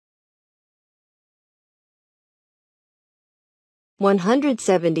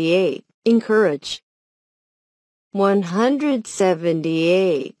 178, encourage.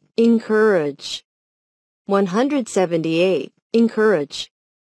 178. Encourage. 178. Encourage.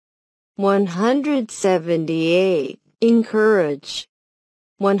 178. Encourage.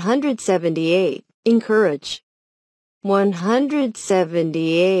 178. Encourage.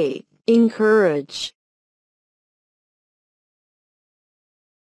 178. Encourage.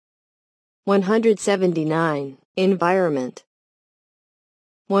 179. Environment.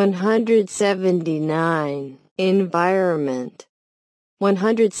 179. Environment.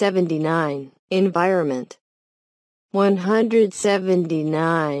 179. Environment.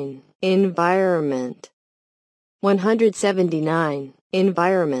 179. Environment. 179.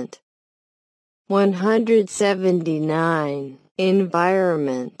 Environment. 179.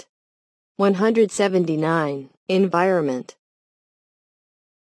 Environment. 179. Environment.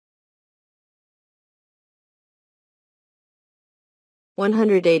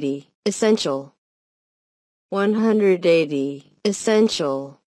 180. Essential. 180.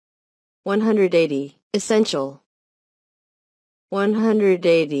 Essential. 180. Essential.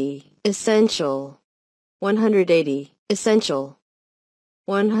 180. Essential. 180. Essential.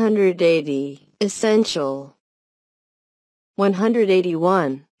 180. Essential.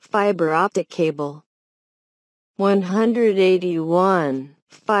 181. Fiber optic cable. 181.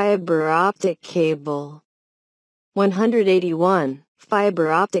 Fiber optic cable. 181.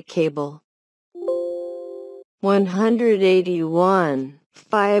 Fiber optic cable. 181.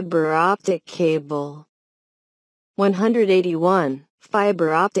 Fiber optic cable. 181.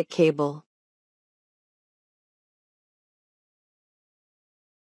 Fiber optic cable.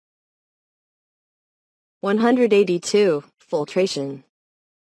 182. Filtration.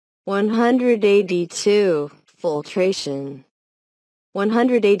 182. Filtration.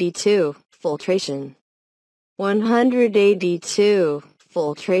 182. Filtration. 182.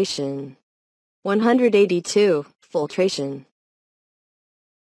 Filtration. 182. Filtration.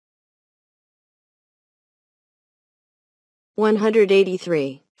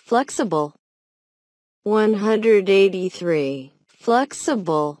 183. Flexible. 183.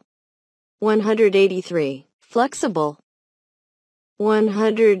 Flexible. 183. Flexible.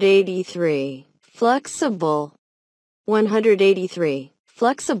 183. Flexible. 183.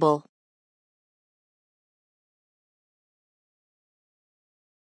 Flexible.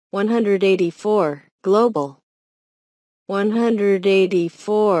 184. Global.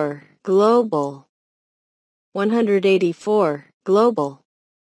 184. Global. 184. Global.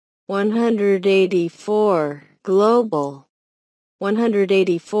 184. Global.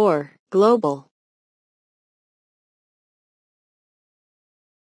 184. Global.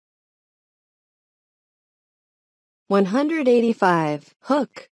 185.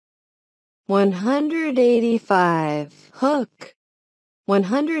 Hook. 185. Hook.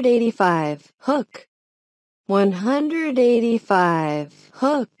 185. Hook. 185.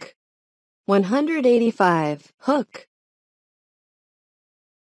 Hook. 185. Hook.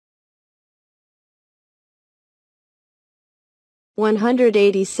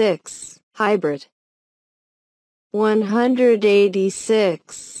 186. Hybrid.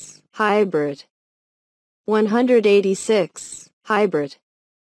 186. Hybrid. 186. Hybrid.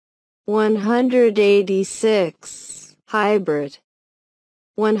 186. Hybrid.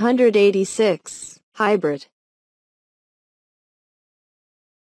 186. Hybrid.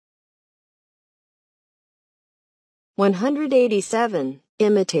 187.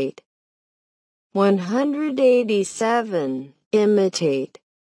 Imitate. 187. Imitate.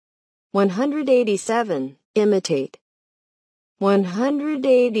 187. Imitate.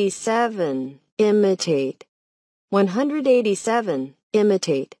 187. Imitate. 187.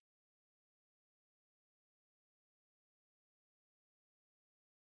 Imitate.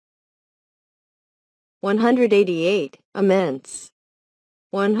 188. Immense.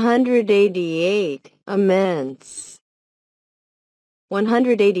 188. Immense.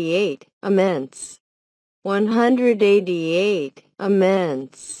 188. Immense. 188.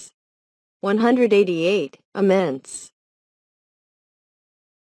 Immense. 188. Immense.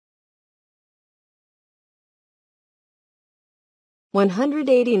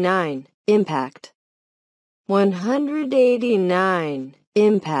 189. Impact. 189.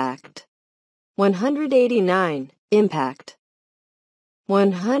 Impact. 189. Impact.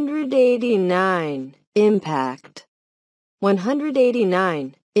 189. Impact.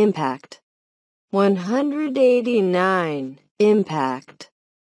 189. Impact. 189. Impact.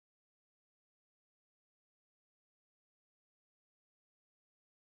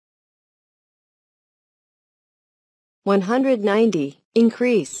 190.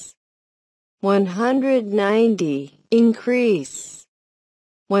 Increase. 190. Increase.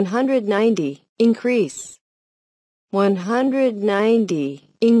 190. Increase. 190,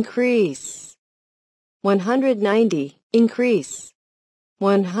 increase. 190, increase.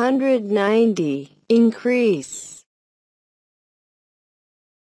 190, increase.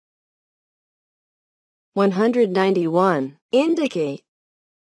 191, indicate.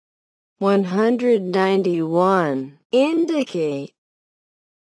 191, indicate.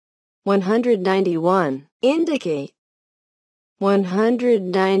 191, indicate.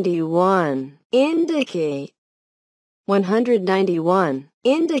 191, indicate. 191,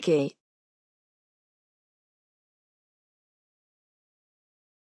 indicate.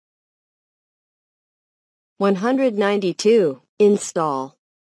 192, install.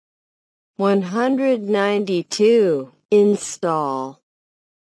 192, install.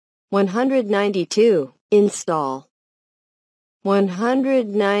 192, install.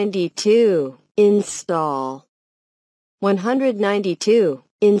 192, install. 192,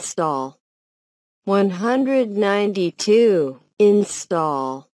 install. 192,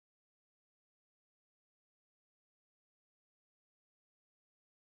 install.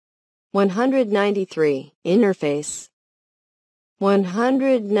 193, interface.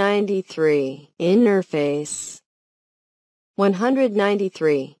 193, interface.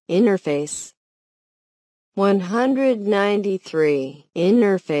 193, interface. 193,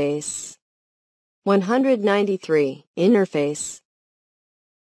 interface. 193, interface.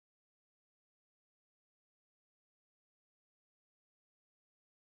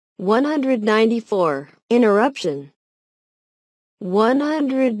 194, interruption.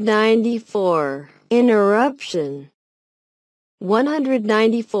 194, interruption.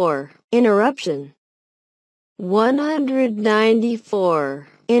 194, interruption. 194,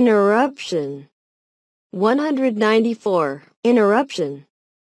 interruption. 194, interruption.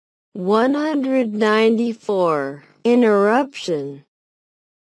 194, interruption.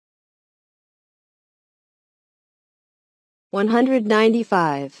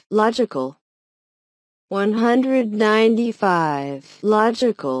 195, logical. 195,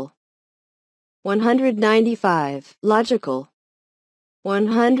 logical. 195, logical.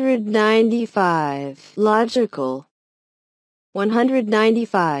 195, logical.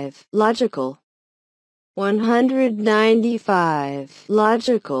 195, logical. 195,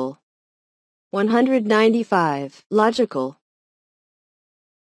 logical. 195, logical.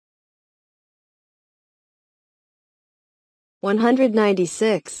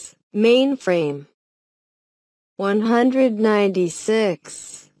 196, mainframe.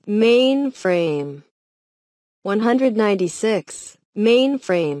 196, mainframe. 196,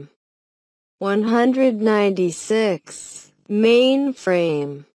 mainframe. 196,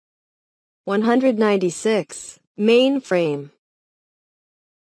 mainframe. 196, mainframe.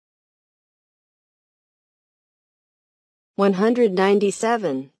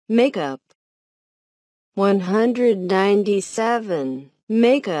 197, makeup. 197,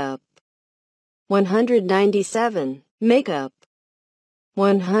 makeup. 197, makeup.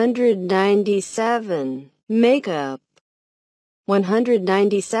 197, makeup.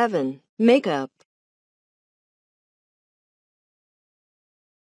 197, makeup.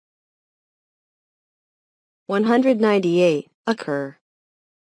 198, occur.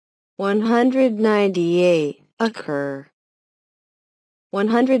 198, occur.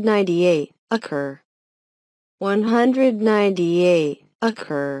 198, occur. 198,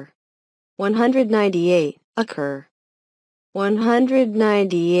 occur. 198, occur.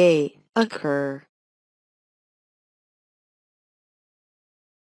 198, occur.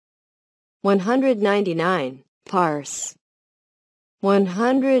 199, parse.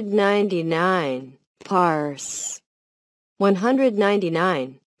 199, parse.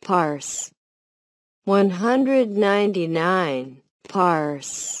 199, parse. 199,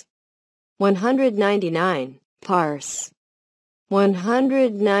 parse. 199, parse.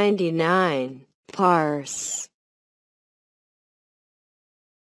 199, parse.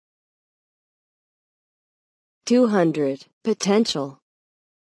 200, potential.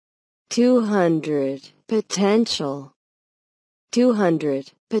 200, potential.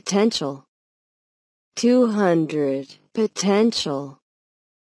 200, potential. 200, potential.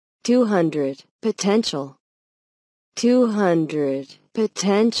 200, potential. 200,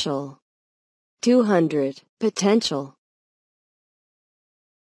 potential. 200, potential.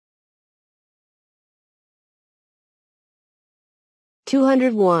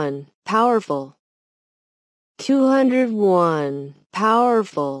 201, powerful. 201,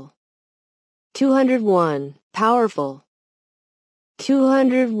 powerful. 201, powerful.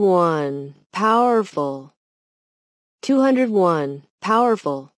 201, powerful. 201,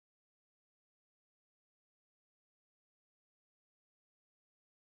 powerful.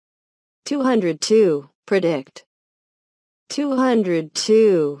 202, predict.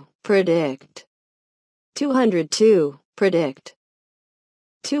 202. Predict. 202. Predict.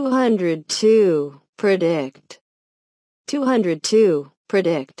 202. Predict. 202.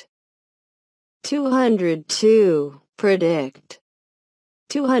 Predict. 202. Predict.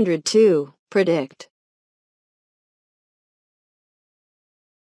 202. Predict.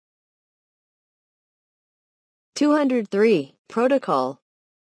 203. Protocol.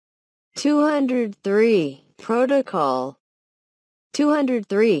 203. Protocol.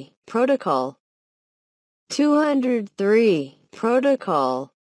 203. Protocol. 203.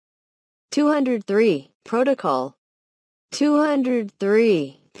 Protocol. 203. Protocol.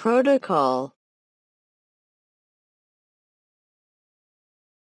 203. Protocol.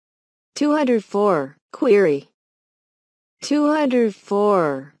 204. Query.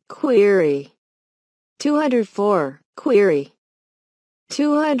 204. Query. 204. Query.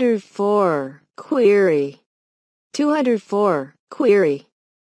 204. Query. 204. Query.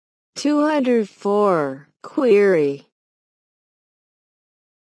 204. Query.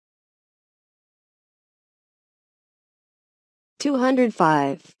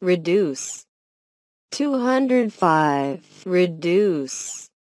 205. Reduce. 205. Reduce.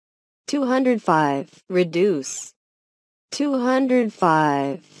 205. Reduce.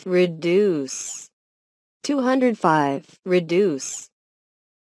 205. Reduce. 205. Reduce.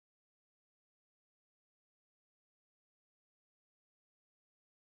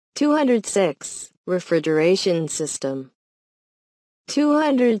 206. Refrigeration system.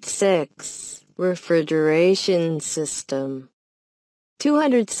 206. Refrigeration system.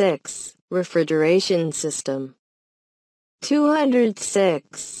 206. Refrigeration system.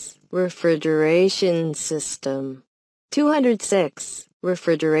 206. Refrigeration system. 206.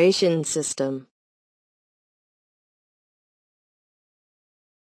 Refrigeration system.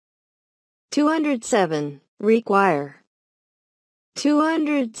 207. Require.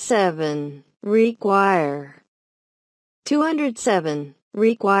 207. Require. 207.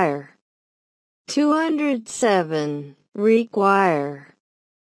 Require. 207. Require.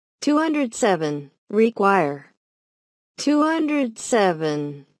 207. Require.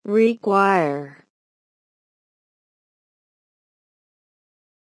 207. Require.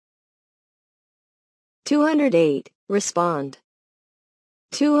 208. Respond.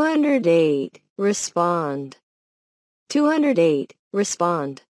 208. Respond. 208.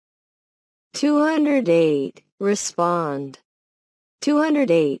 Respond. 208. Respond.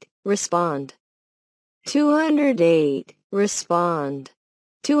 208. Respond. 208. Respond.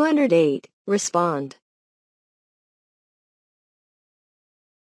 208. Respond.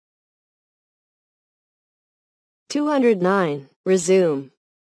 209. Resume.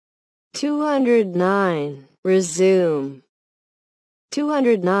 209. Resume.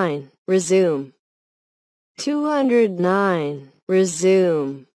 209. Resume. 209.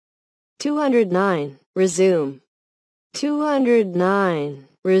 Resume. 209. Resume. 209.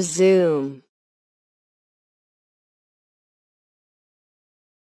 Resume.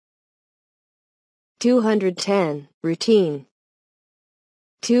 210. Routine.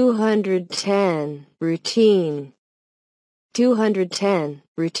 210. Routine. 210.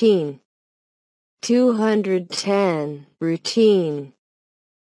 Routine. 210. Routine.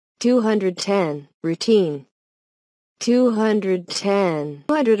 210. Routine. 210.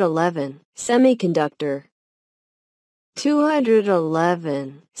 211. Semiconductor.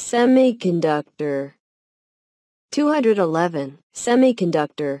 211. Semiconductor. 211.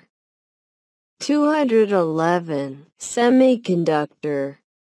 Semiconductor. 211. Semiconductor.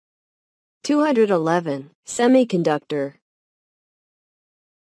 211. Semiconductor.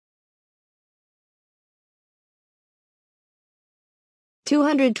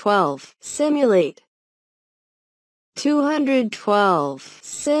 212. Simulate. 212.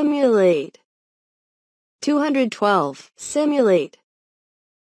 Simulate. 212. Simulate.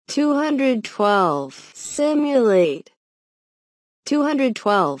 212. Simulate.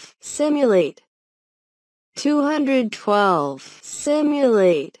 212. Simulate. 212.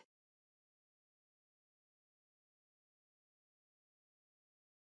 Simulate.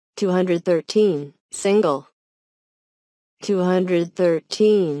 213. Single.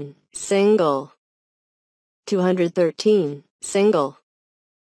 213. Single. 213. Single.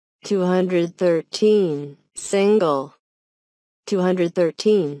 213. Single.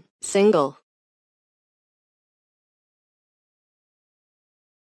 213. Single.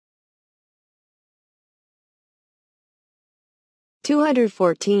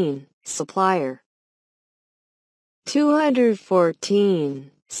 214. Supplier.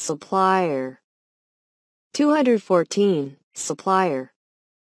 214. Supplier. 214. Supplier.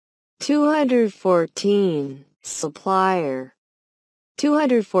 214. supplier.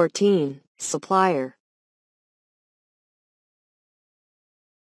 214, supplier.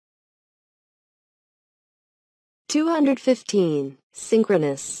 215,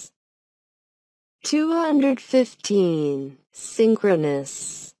 synchronous. 215,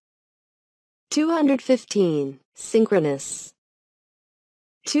 synchronous. 215, synchronous.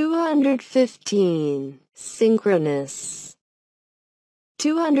 215, synchronous.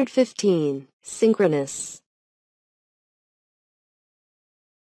 215, synchronous.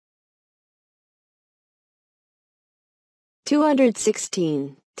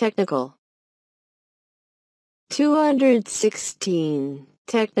 216, technical. 216,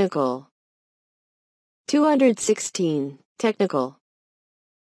 technical. 216, technical.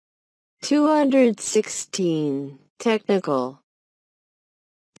 216, technical.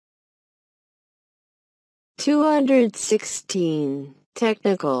 216,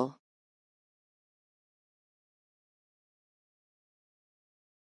 technical.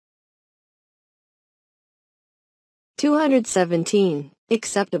 217,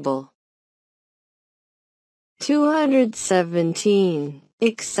 acceptable. 217,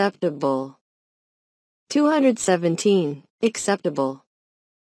 acceptable. 217, acceptable.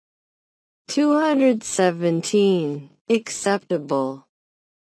 217, acceptable.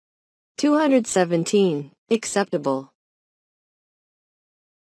 217, acceptable.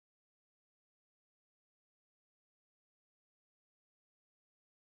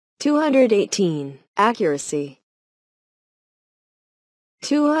 218, accuracy.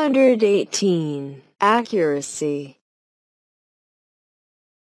 218, accuracy.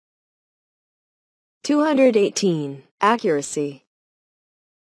 218, accuracy.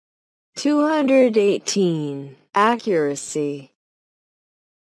 218, accuracy.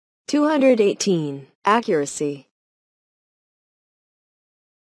 218, accuracy.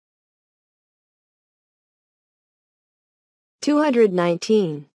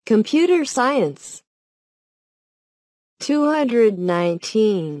 219, computer science.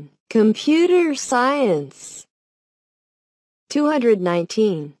 219, computer science.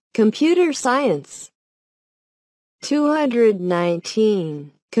 219, computer science.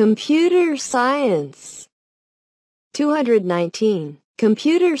 219, computer science. 219,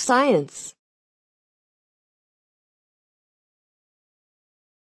 computer science.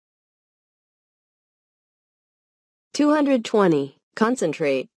 220,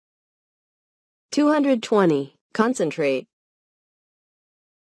 concentrate. 220, concentrate.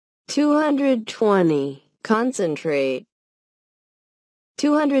 220, concentrate.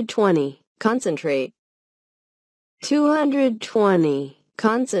 220, concentrate. 220,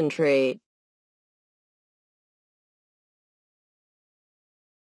 concentrate.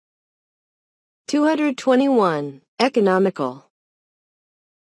 221, economical.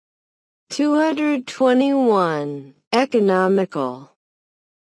 221, economical.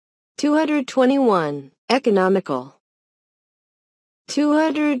 221, economical.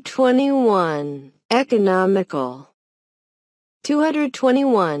 221, economical.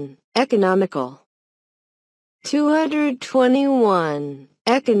 221, economical. 221,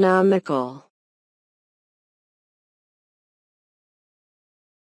 economical.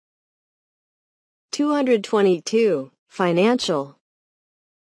 222, financial.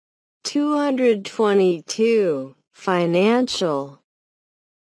 222, financial.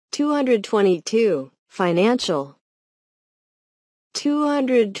 222, financial.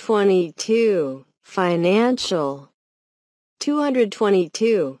 222, financial.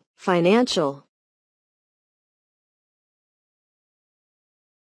 222, financial.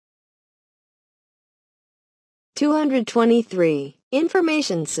 223,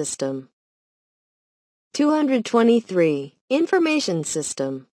 information system. 223, information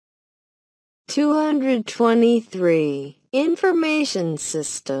system. 223, information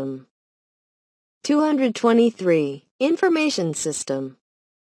system. 223, information system.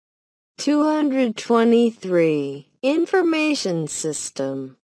 223, information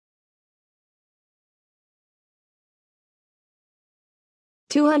system.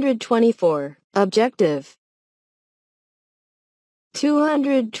 224, objective.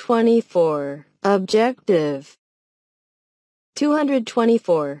 224, objective.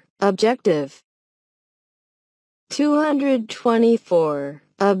 224, objective. 224,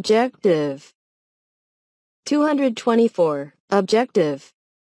 objective. 224, objective.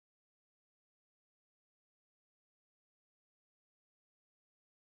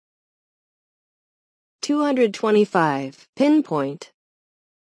 225, pinpoint.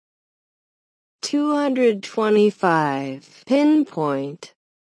 225, pinpoint.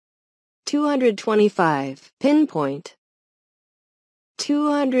 225, pinpoint.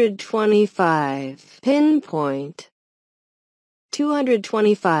 225. Pinpoint.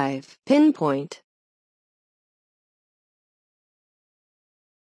 225. Pinpoint.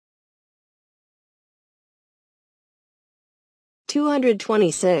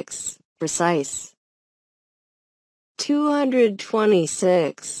 226. Precise.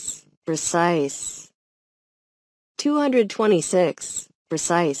 226. Precise. 226.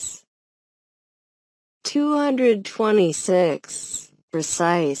 Precise. 226.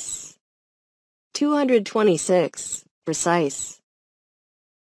 Precise. 226. Precise.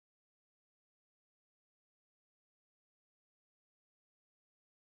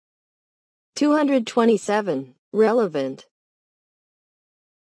 227. Relevant.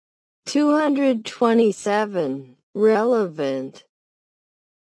 227. Relevant.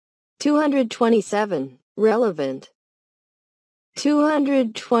 227. Relevant.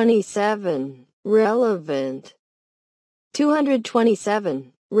 227. Relevant.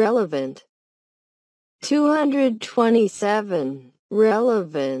 227. Relevant. 227.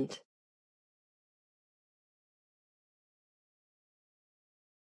 Relevant.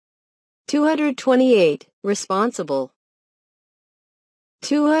 228. Responsible.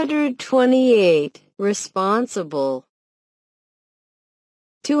 228. Responsible.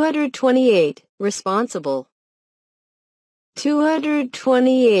 228. Responsible.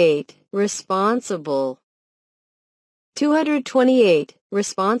 228. Responsible. 228.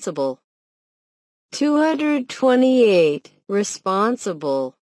 Responsible. 228.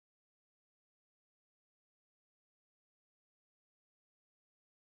 Responsible.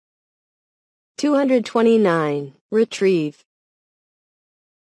 229. Retrieve.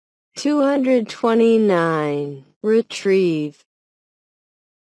 229. Retrieve.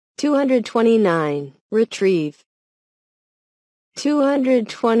 229. Retrieve.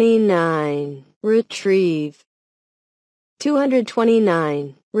 229. Retrieve.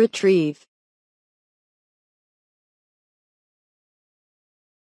 229. Retrieve.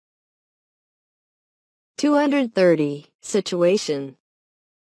 230. Situation.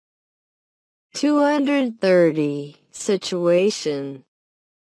 230. Situation.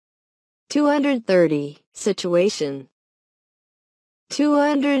 230. Situation.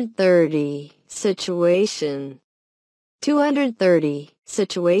 230. Situation. 230.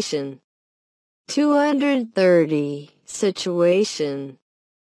 Situation. 230. Situation.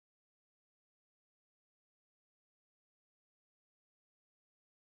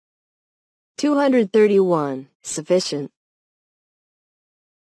 231. Sufficient.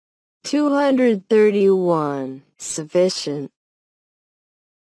 231. Sufficient.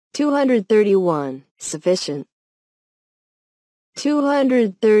 231. Sufficient.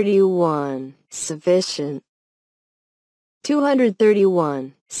 231. Sufficient.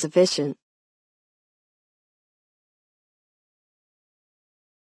 231. Sufficient.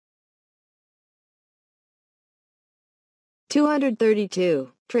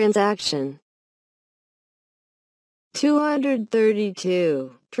 232. Transaction.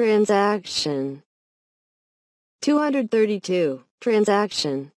 232. Transaction. 232.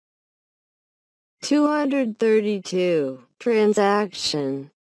 Transaction. 232.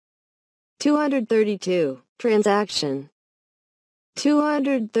 Transaction. 232. Transaction.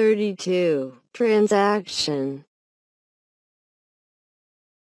 232. Transaction.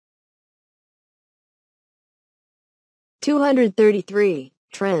 233.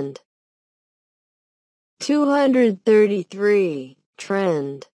 Trend. 233.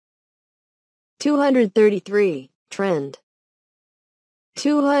 Trend. 233. Trend.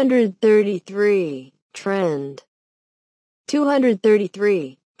 233. Trend.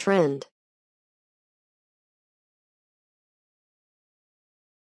 233. Trend.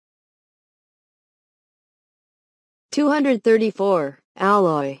 234.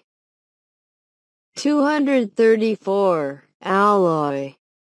 Alloy. 234. Alloy.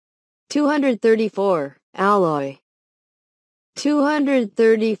 234. Alloy.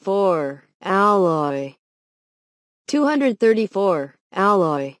 234. Alloy. 234.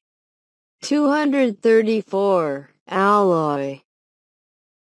 Alloy. 234. Alloy.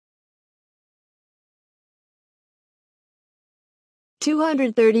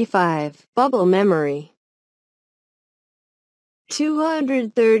 235. Bubble memory.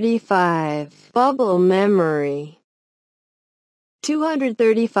 235. Bubble memory.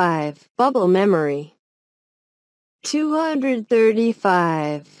 235. Bubble memory.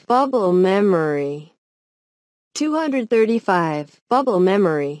 235. Bubble memory. 235. Bubble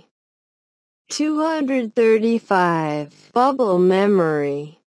memory. 235. Bubble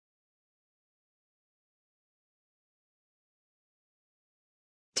memory.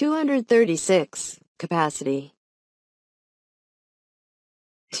 236. Capacity.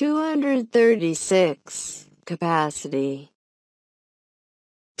 236, capacity.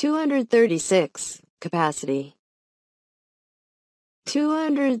 236, capacity.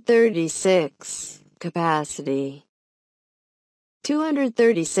 236, capacity.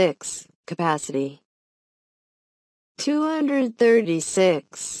 236, capacity.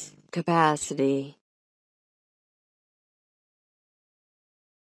 236, capacity.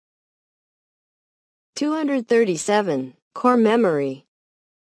 237, core memory.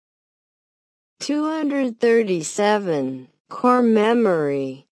 237, core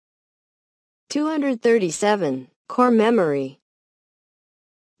memory. 237, core memory.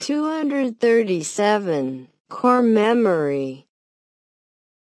 237, core memory.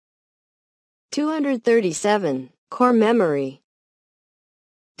 237, core memory.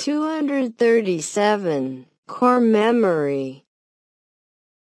 237, core memory.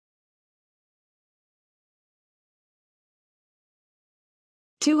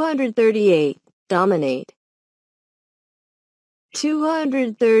 238, dominate.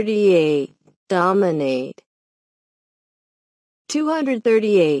 238, dominate.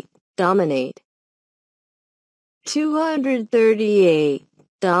 238, dominate. 238,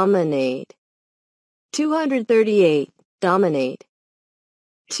 dominate. 238, dominate.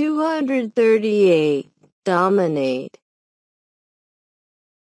 238, dominate.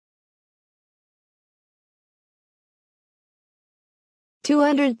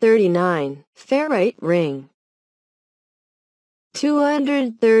 239, ferrite ring.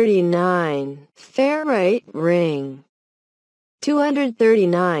 239, ferrite ring.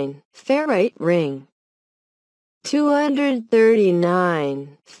 239, ferrite ring.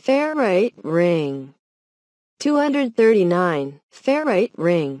 239, ferrite ring. 239, ferrite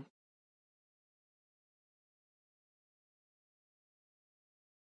ring.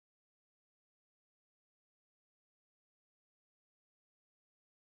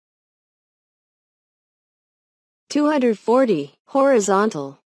 240,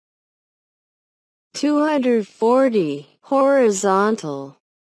 horizontal. 240, horizontal.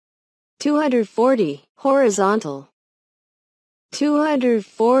 240, horizontal.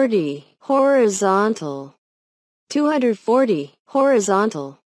 240, horizontal. 240,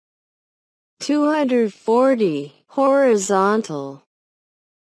 horizontal. 240, horizontal.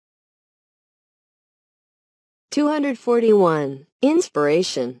 241,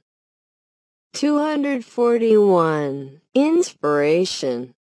 inspiration. 241,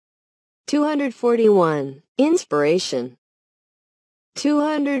 inspiration. 241, inspiration.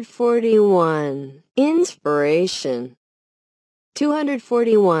 241, inspiration.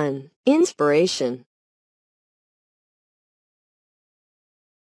 241, inspiration.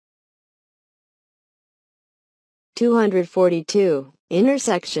 242,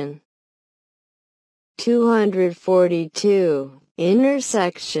 intersection. 242,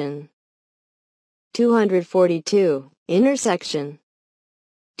 intersection. 242, intersection.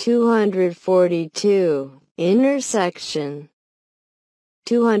 242, intersection.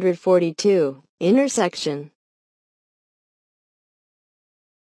 242, intersection.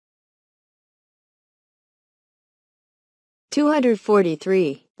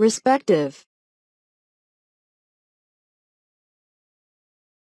 243, respective.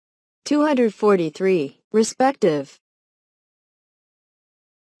 243, respective.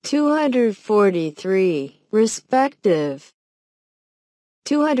 243, respective.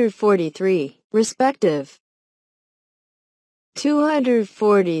 243, respective.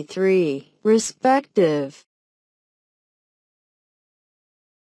 243, respective.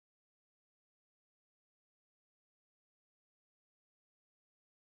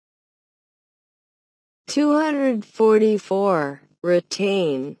 244,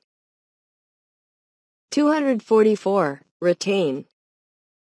 retain. 244, retain.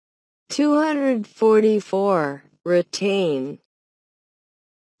 244, retain.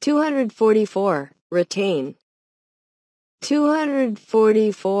 244, retain.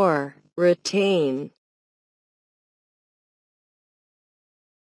 244, retain.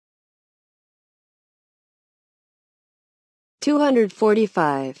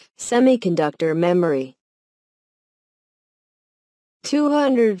 245, semiconductor memory.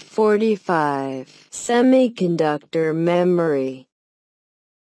 245, semiconductor memory.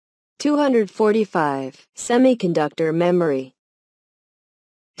 245, semiconductor memory.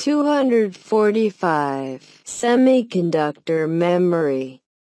 245, semiconductor memory.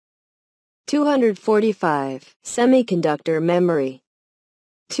 245, semiconductor memory.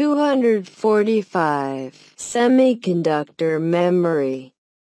 245, semiconductor memory.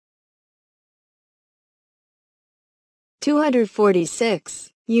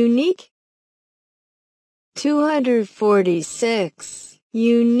 246, unique. 246,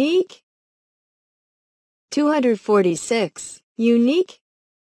 unique. 246, unique.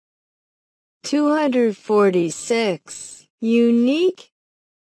 246, unique.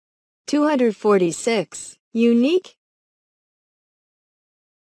 246, unique.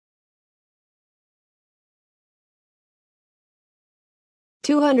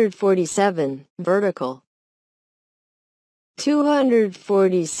 247, vertical.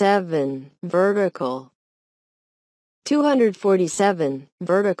 247, vertical. 247,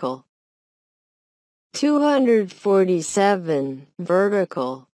 vertical. 247,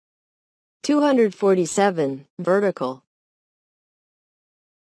 vertical. 247, vertical.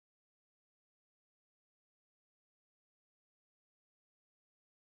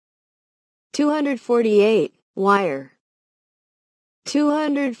 248, wire.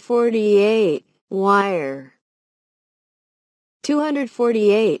 248, wire.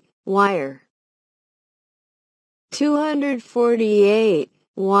 248, wire. 248,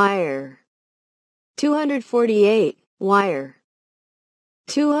 wire. 248, wire.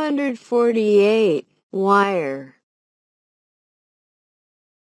 248, wire.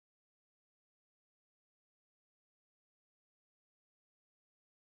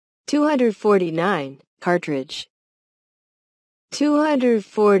 249, cartridge.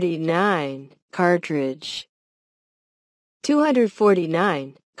 249, cartridge.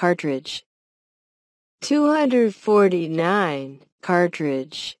 249, cartridge. 249,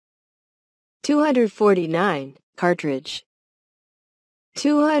 cartridge. 249, cartridge.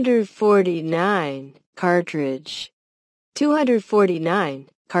 249, cartridge. 249,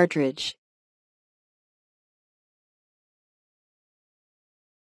 cartridge.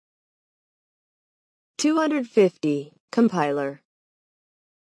 250, compiler.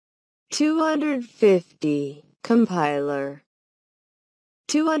 250, compiler.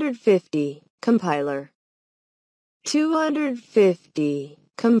 250, compiler. 250,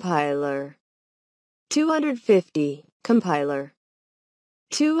 compiler. 250, compiler.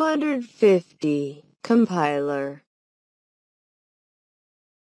 250, compiler.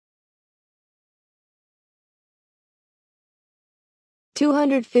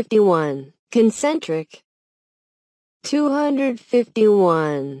 251, concentric.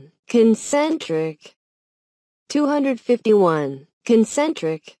 251, concentric. 251,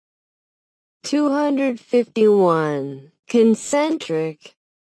 concentric. 251, concentric.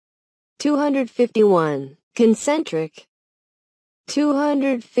 251, concentric.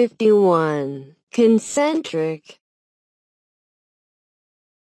 251, concentric.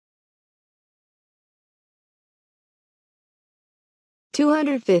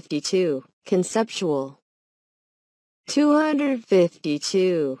 252, conceptual.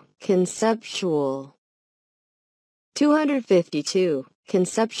 252, conceptual. 252,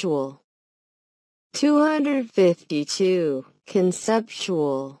 conceptual. 252,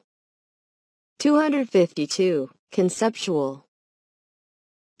 conceptual. 252, conceptual.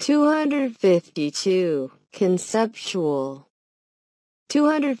 252, conceptual.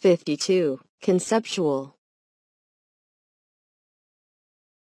 252, conceptual.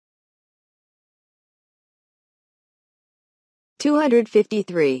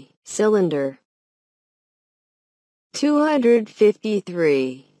 253, cylinder.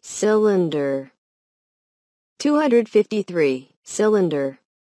 253, cylinder. 253, cylinder.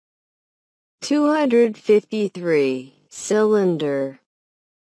 253, cylinder.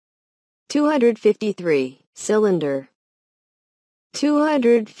 253, cylinder.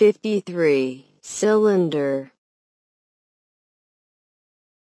 253, cylinder.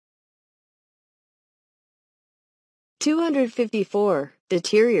 254,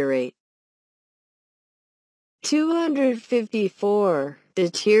 deteriorate. 254,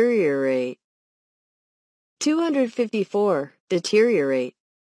 deteriorate. 254, deteriorate.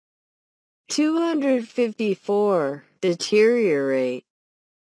 254, deteriorate.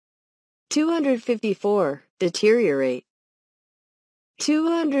 254, deteriorate.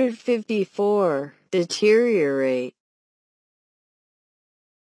 254, deteriorate.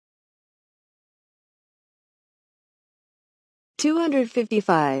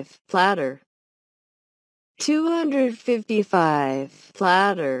 255, platter. 255,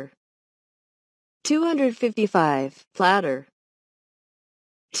 platter. 255, platter.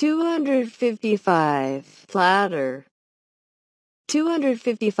 255, platter.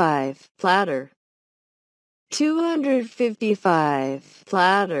 255, platter. 255,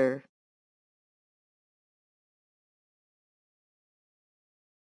 platter.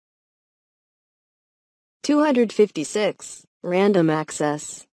 256, random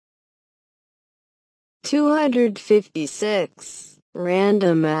access. 256,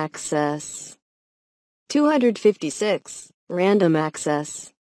 random access. 256, random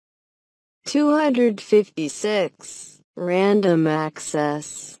access. 256, random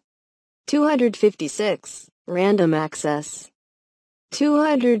access. 256, random access.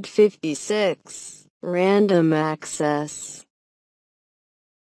 256, random access.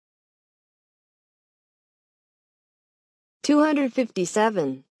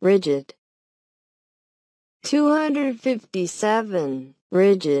 257, rigid. 257,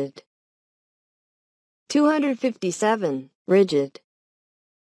 rigid. 257, rigid.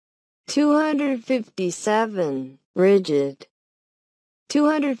 257, rigid.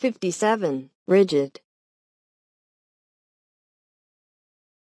 257, rigid.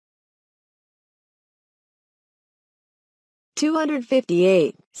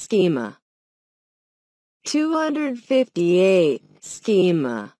 258, schema. 258,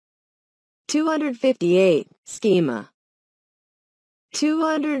 schema. 258, schema.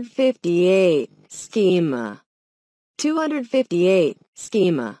 258, schema. 258,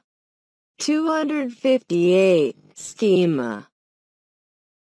 schema. 258, schema.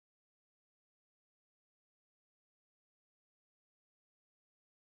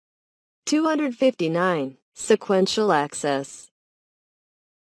 259, sequential access.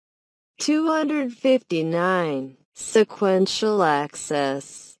 259, sequential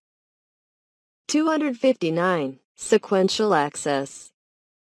access. 259, sequential access.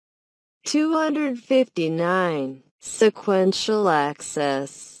 259, sequential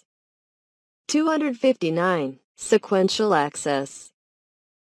access. 259, sequential access.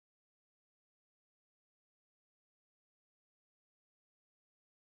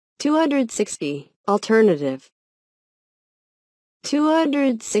 260, alternative.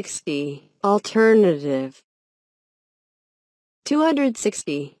 260, alternative.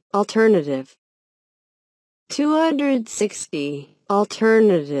 260, alternative. 260,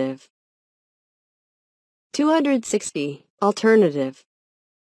 alternative. 260, alternative.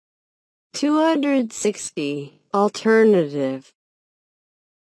 260, alternative.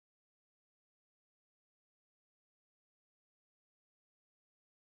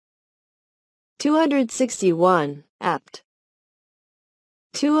 261, apt.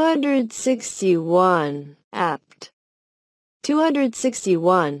 261, apt.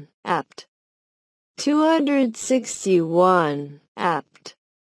 261, apt. 261, apt.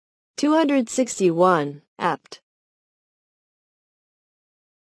 261, apt.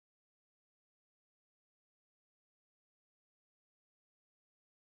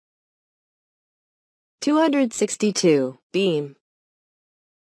 262, beam.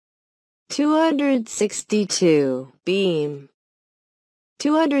 262, beam.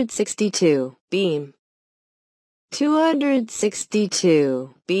 262, beam.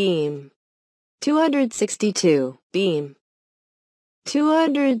 262, beam. 262, beam.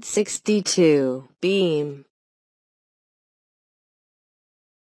 262, beam.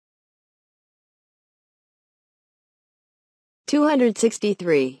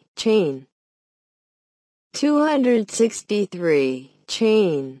 263, chain. 263,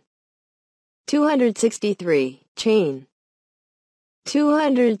 chain. 263, chain.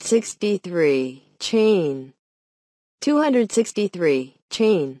 263, chain. 263,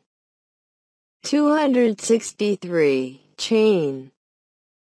 chain. 263, chain.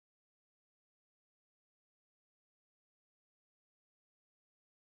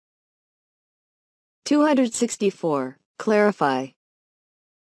 264, clarify.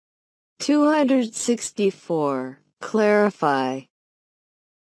 264, clarify.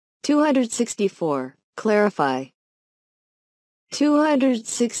 264, clarify.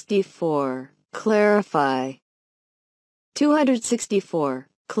 264, clarify. 264,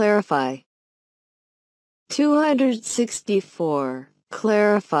 clarify. 264,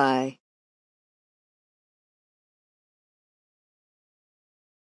 clarify.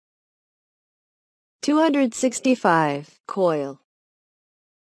 265, coil.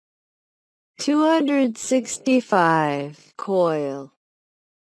 265, coil.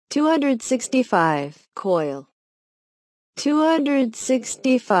 265, coil.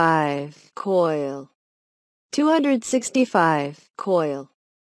 265, coil. 265, coil.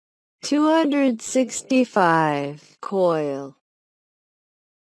 265, coil.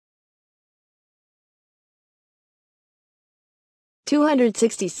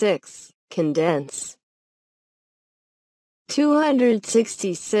 266, condense.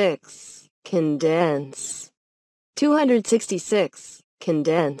 266, condense. 266,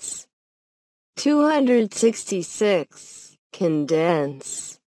 condense. 266,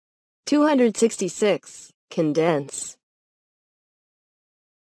 condense. 266, condense.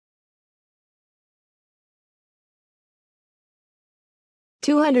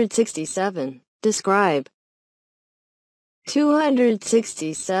 267, describe.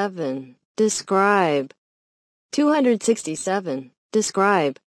 267. Describe. 267.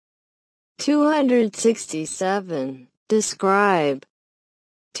 Describe. 267. Describe.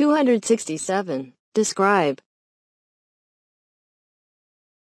 267. Describe.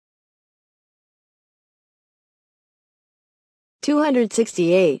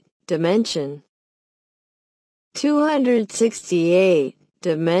 268. Dimension. 268.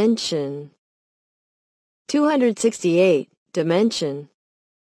 Dimension. 268. Dimension.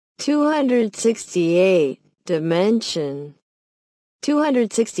 268. Dimension.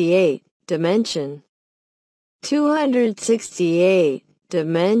 268. Dimension. 268.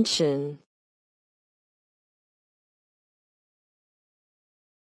 Dimension.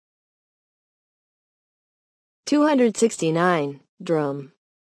 269. Drum.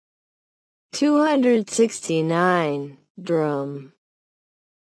 269. Drum.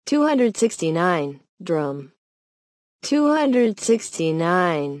 269. Drum.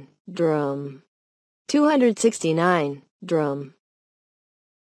 269. Drum. 269. Drum.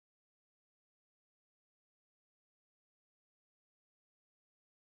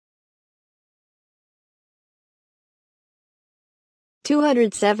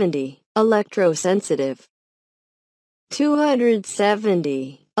 270. Electrosensitive.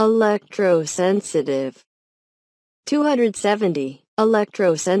 270. Electrosensitive. 270.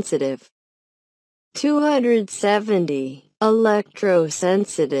 Electrosensitive. 270.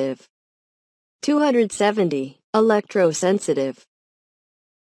 Electrosensitive. 270. Electrosensitive.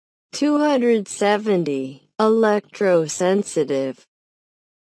 270. Electrosensitive.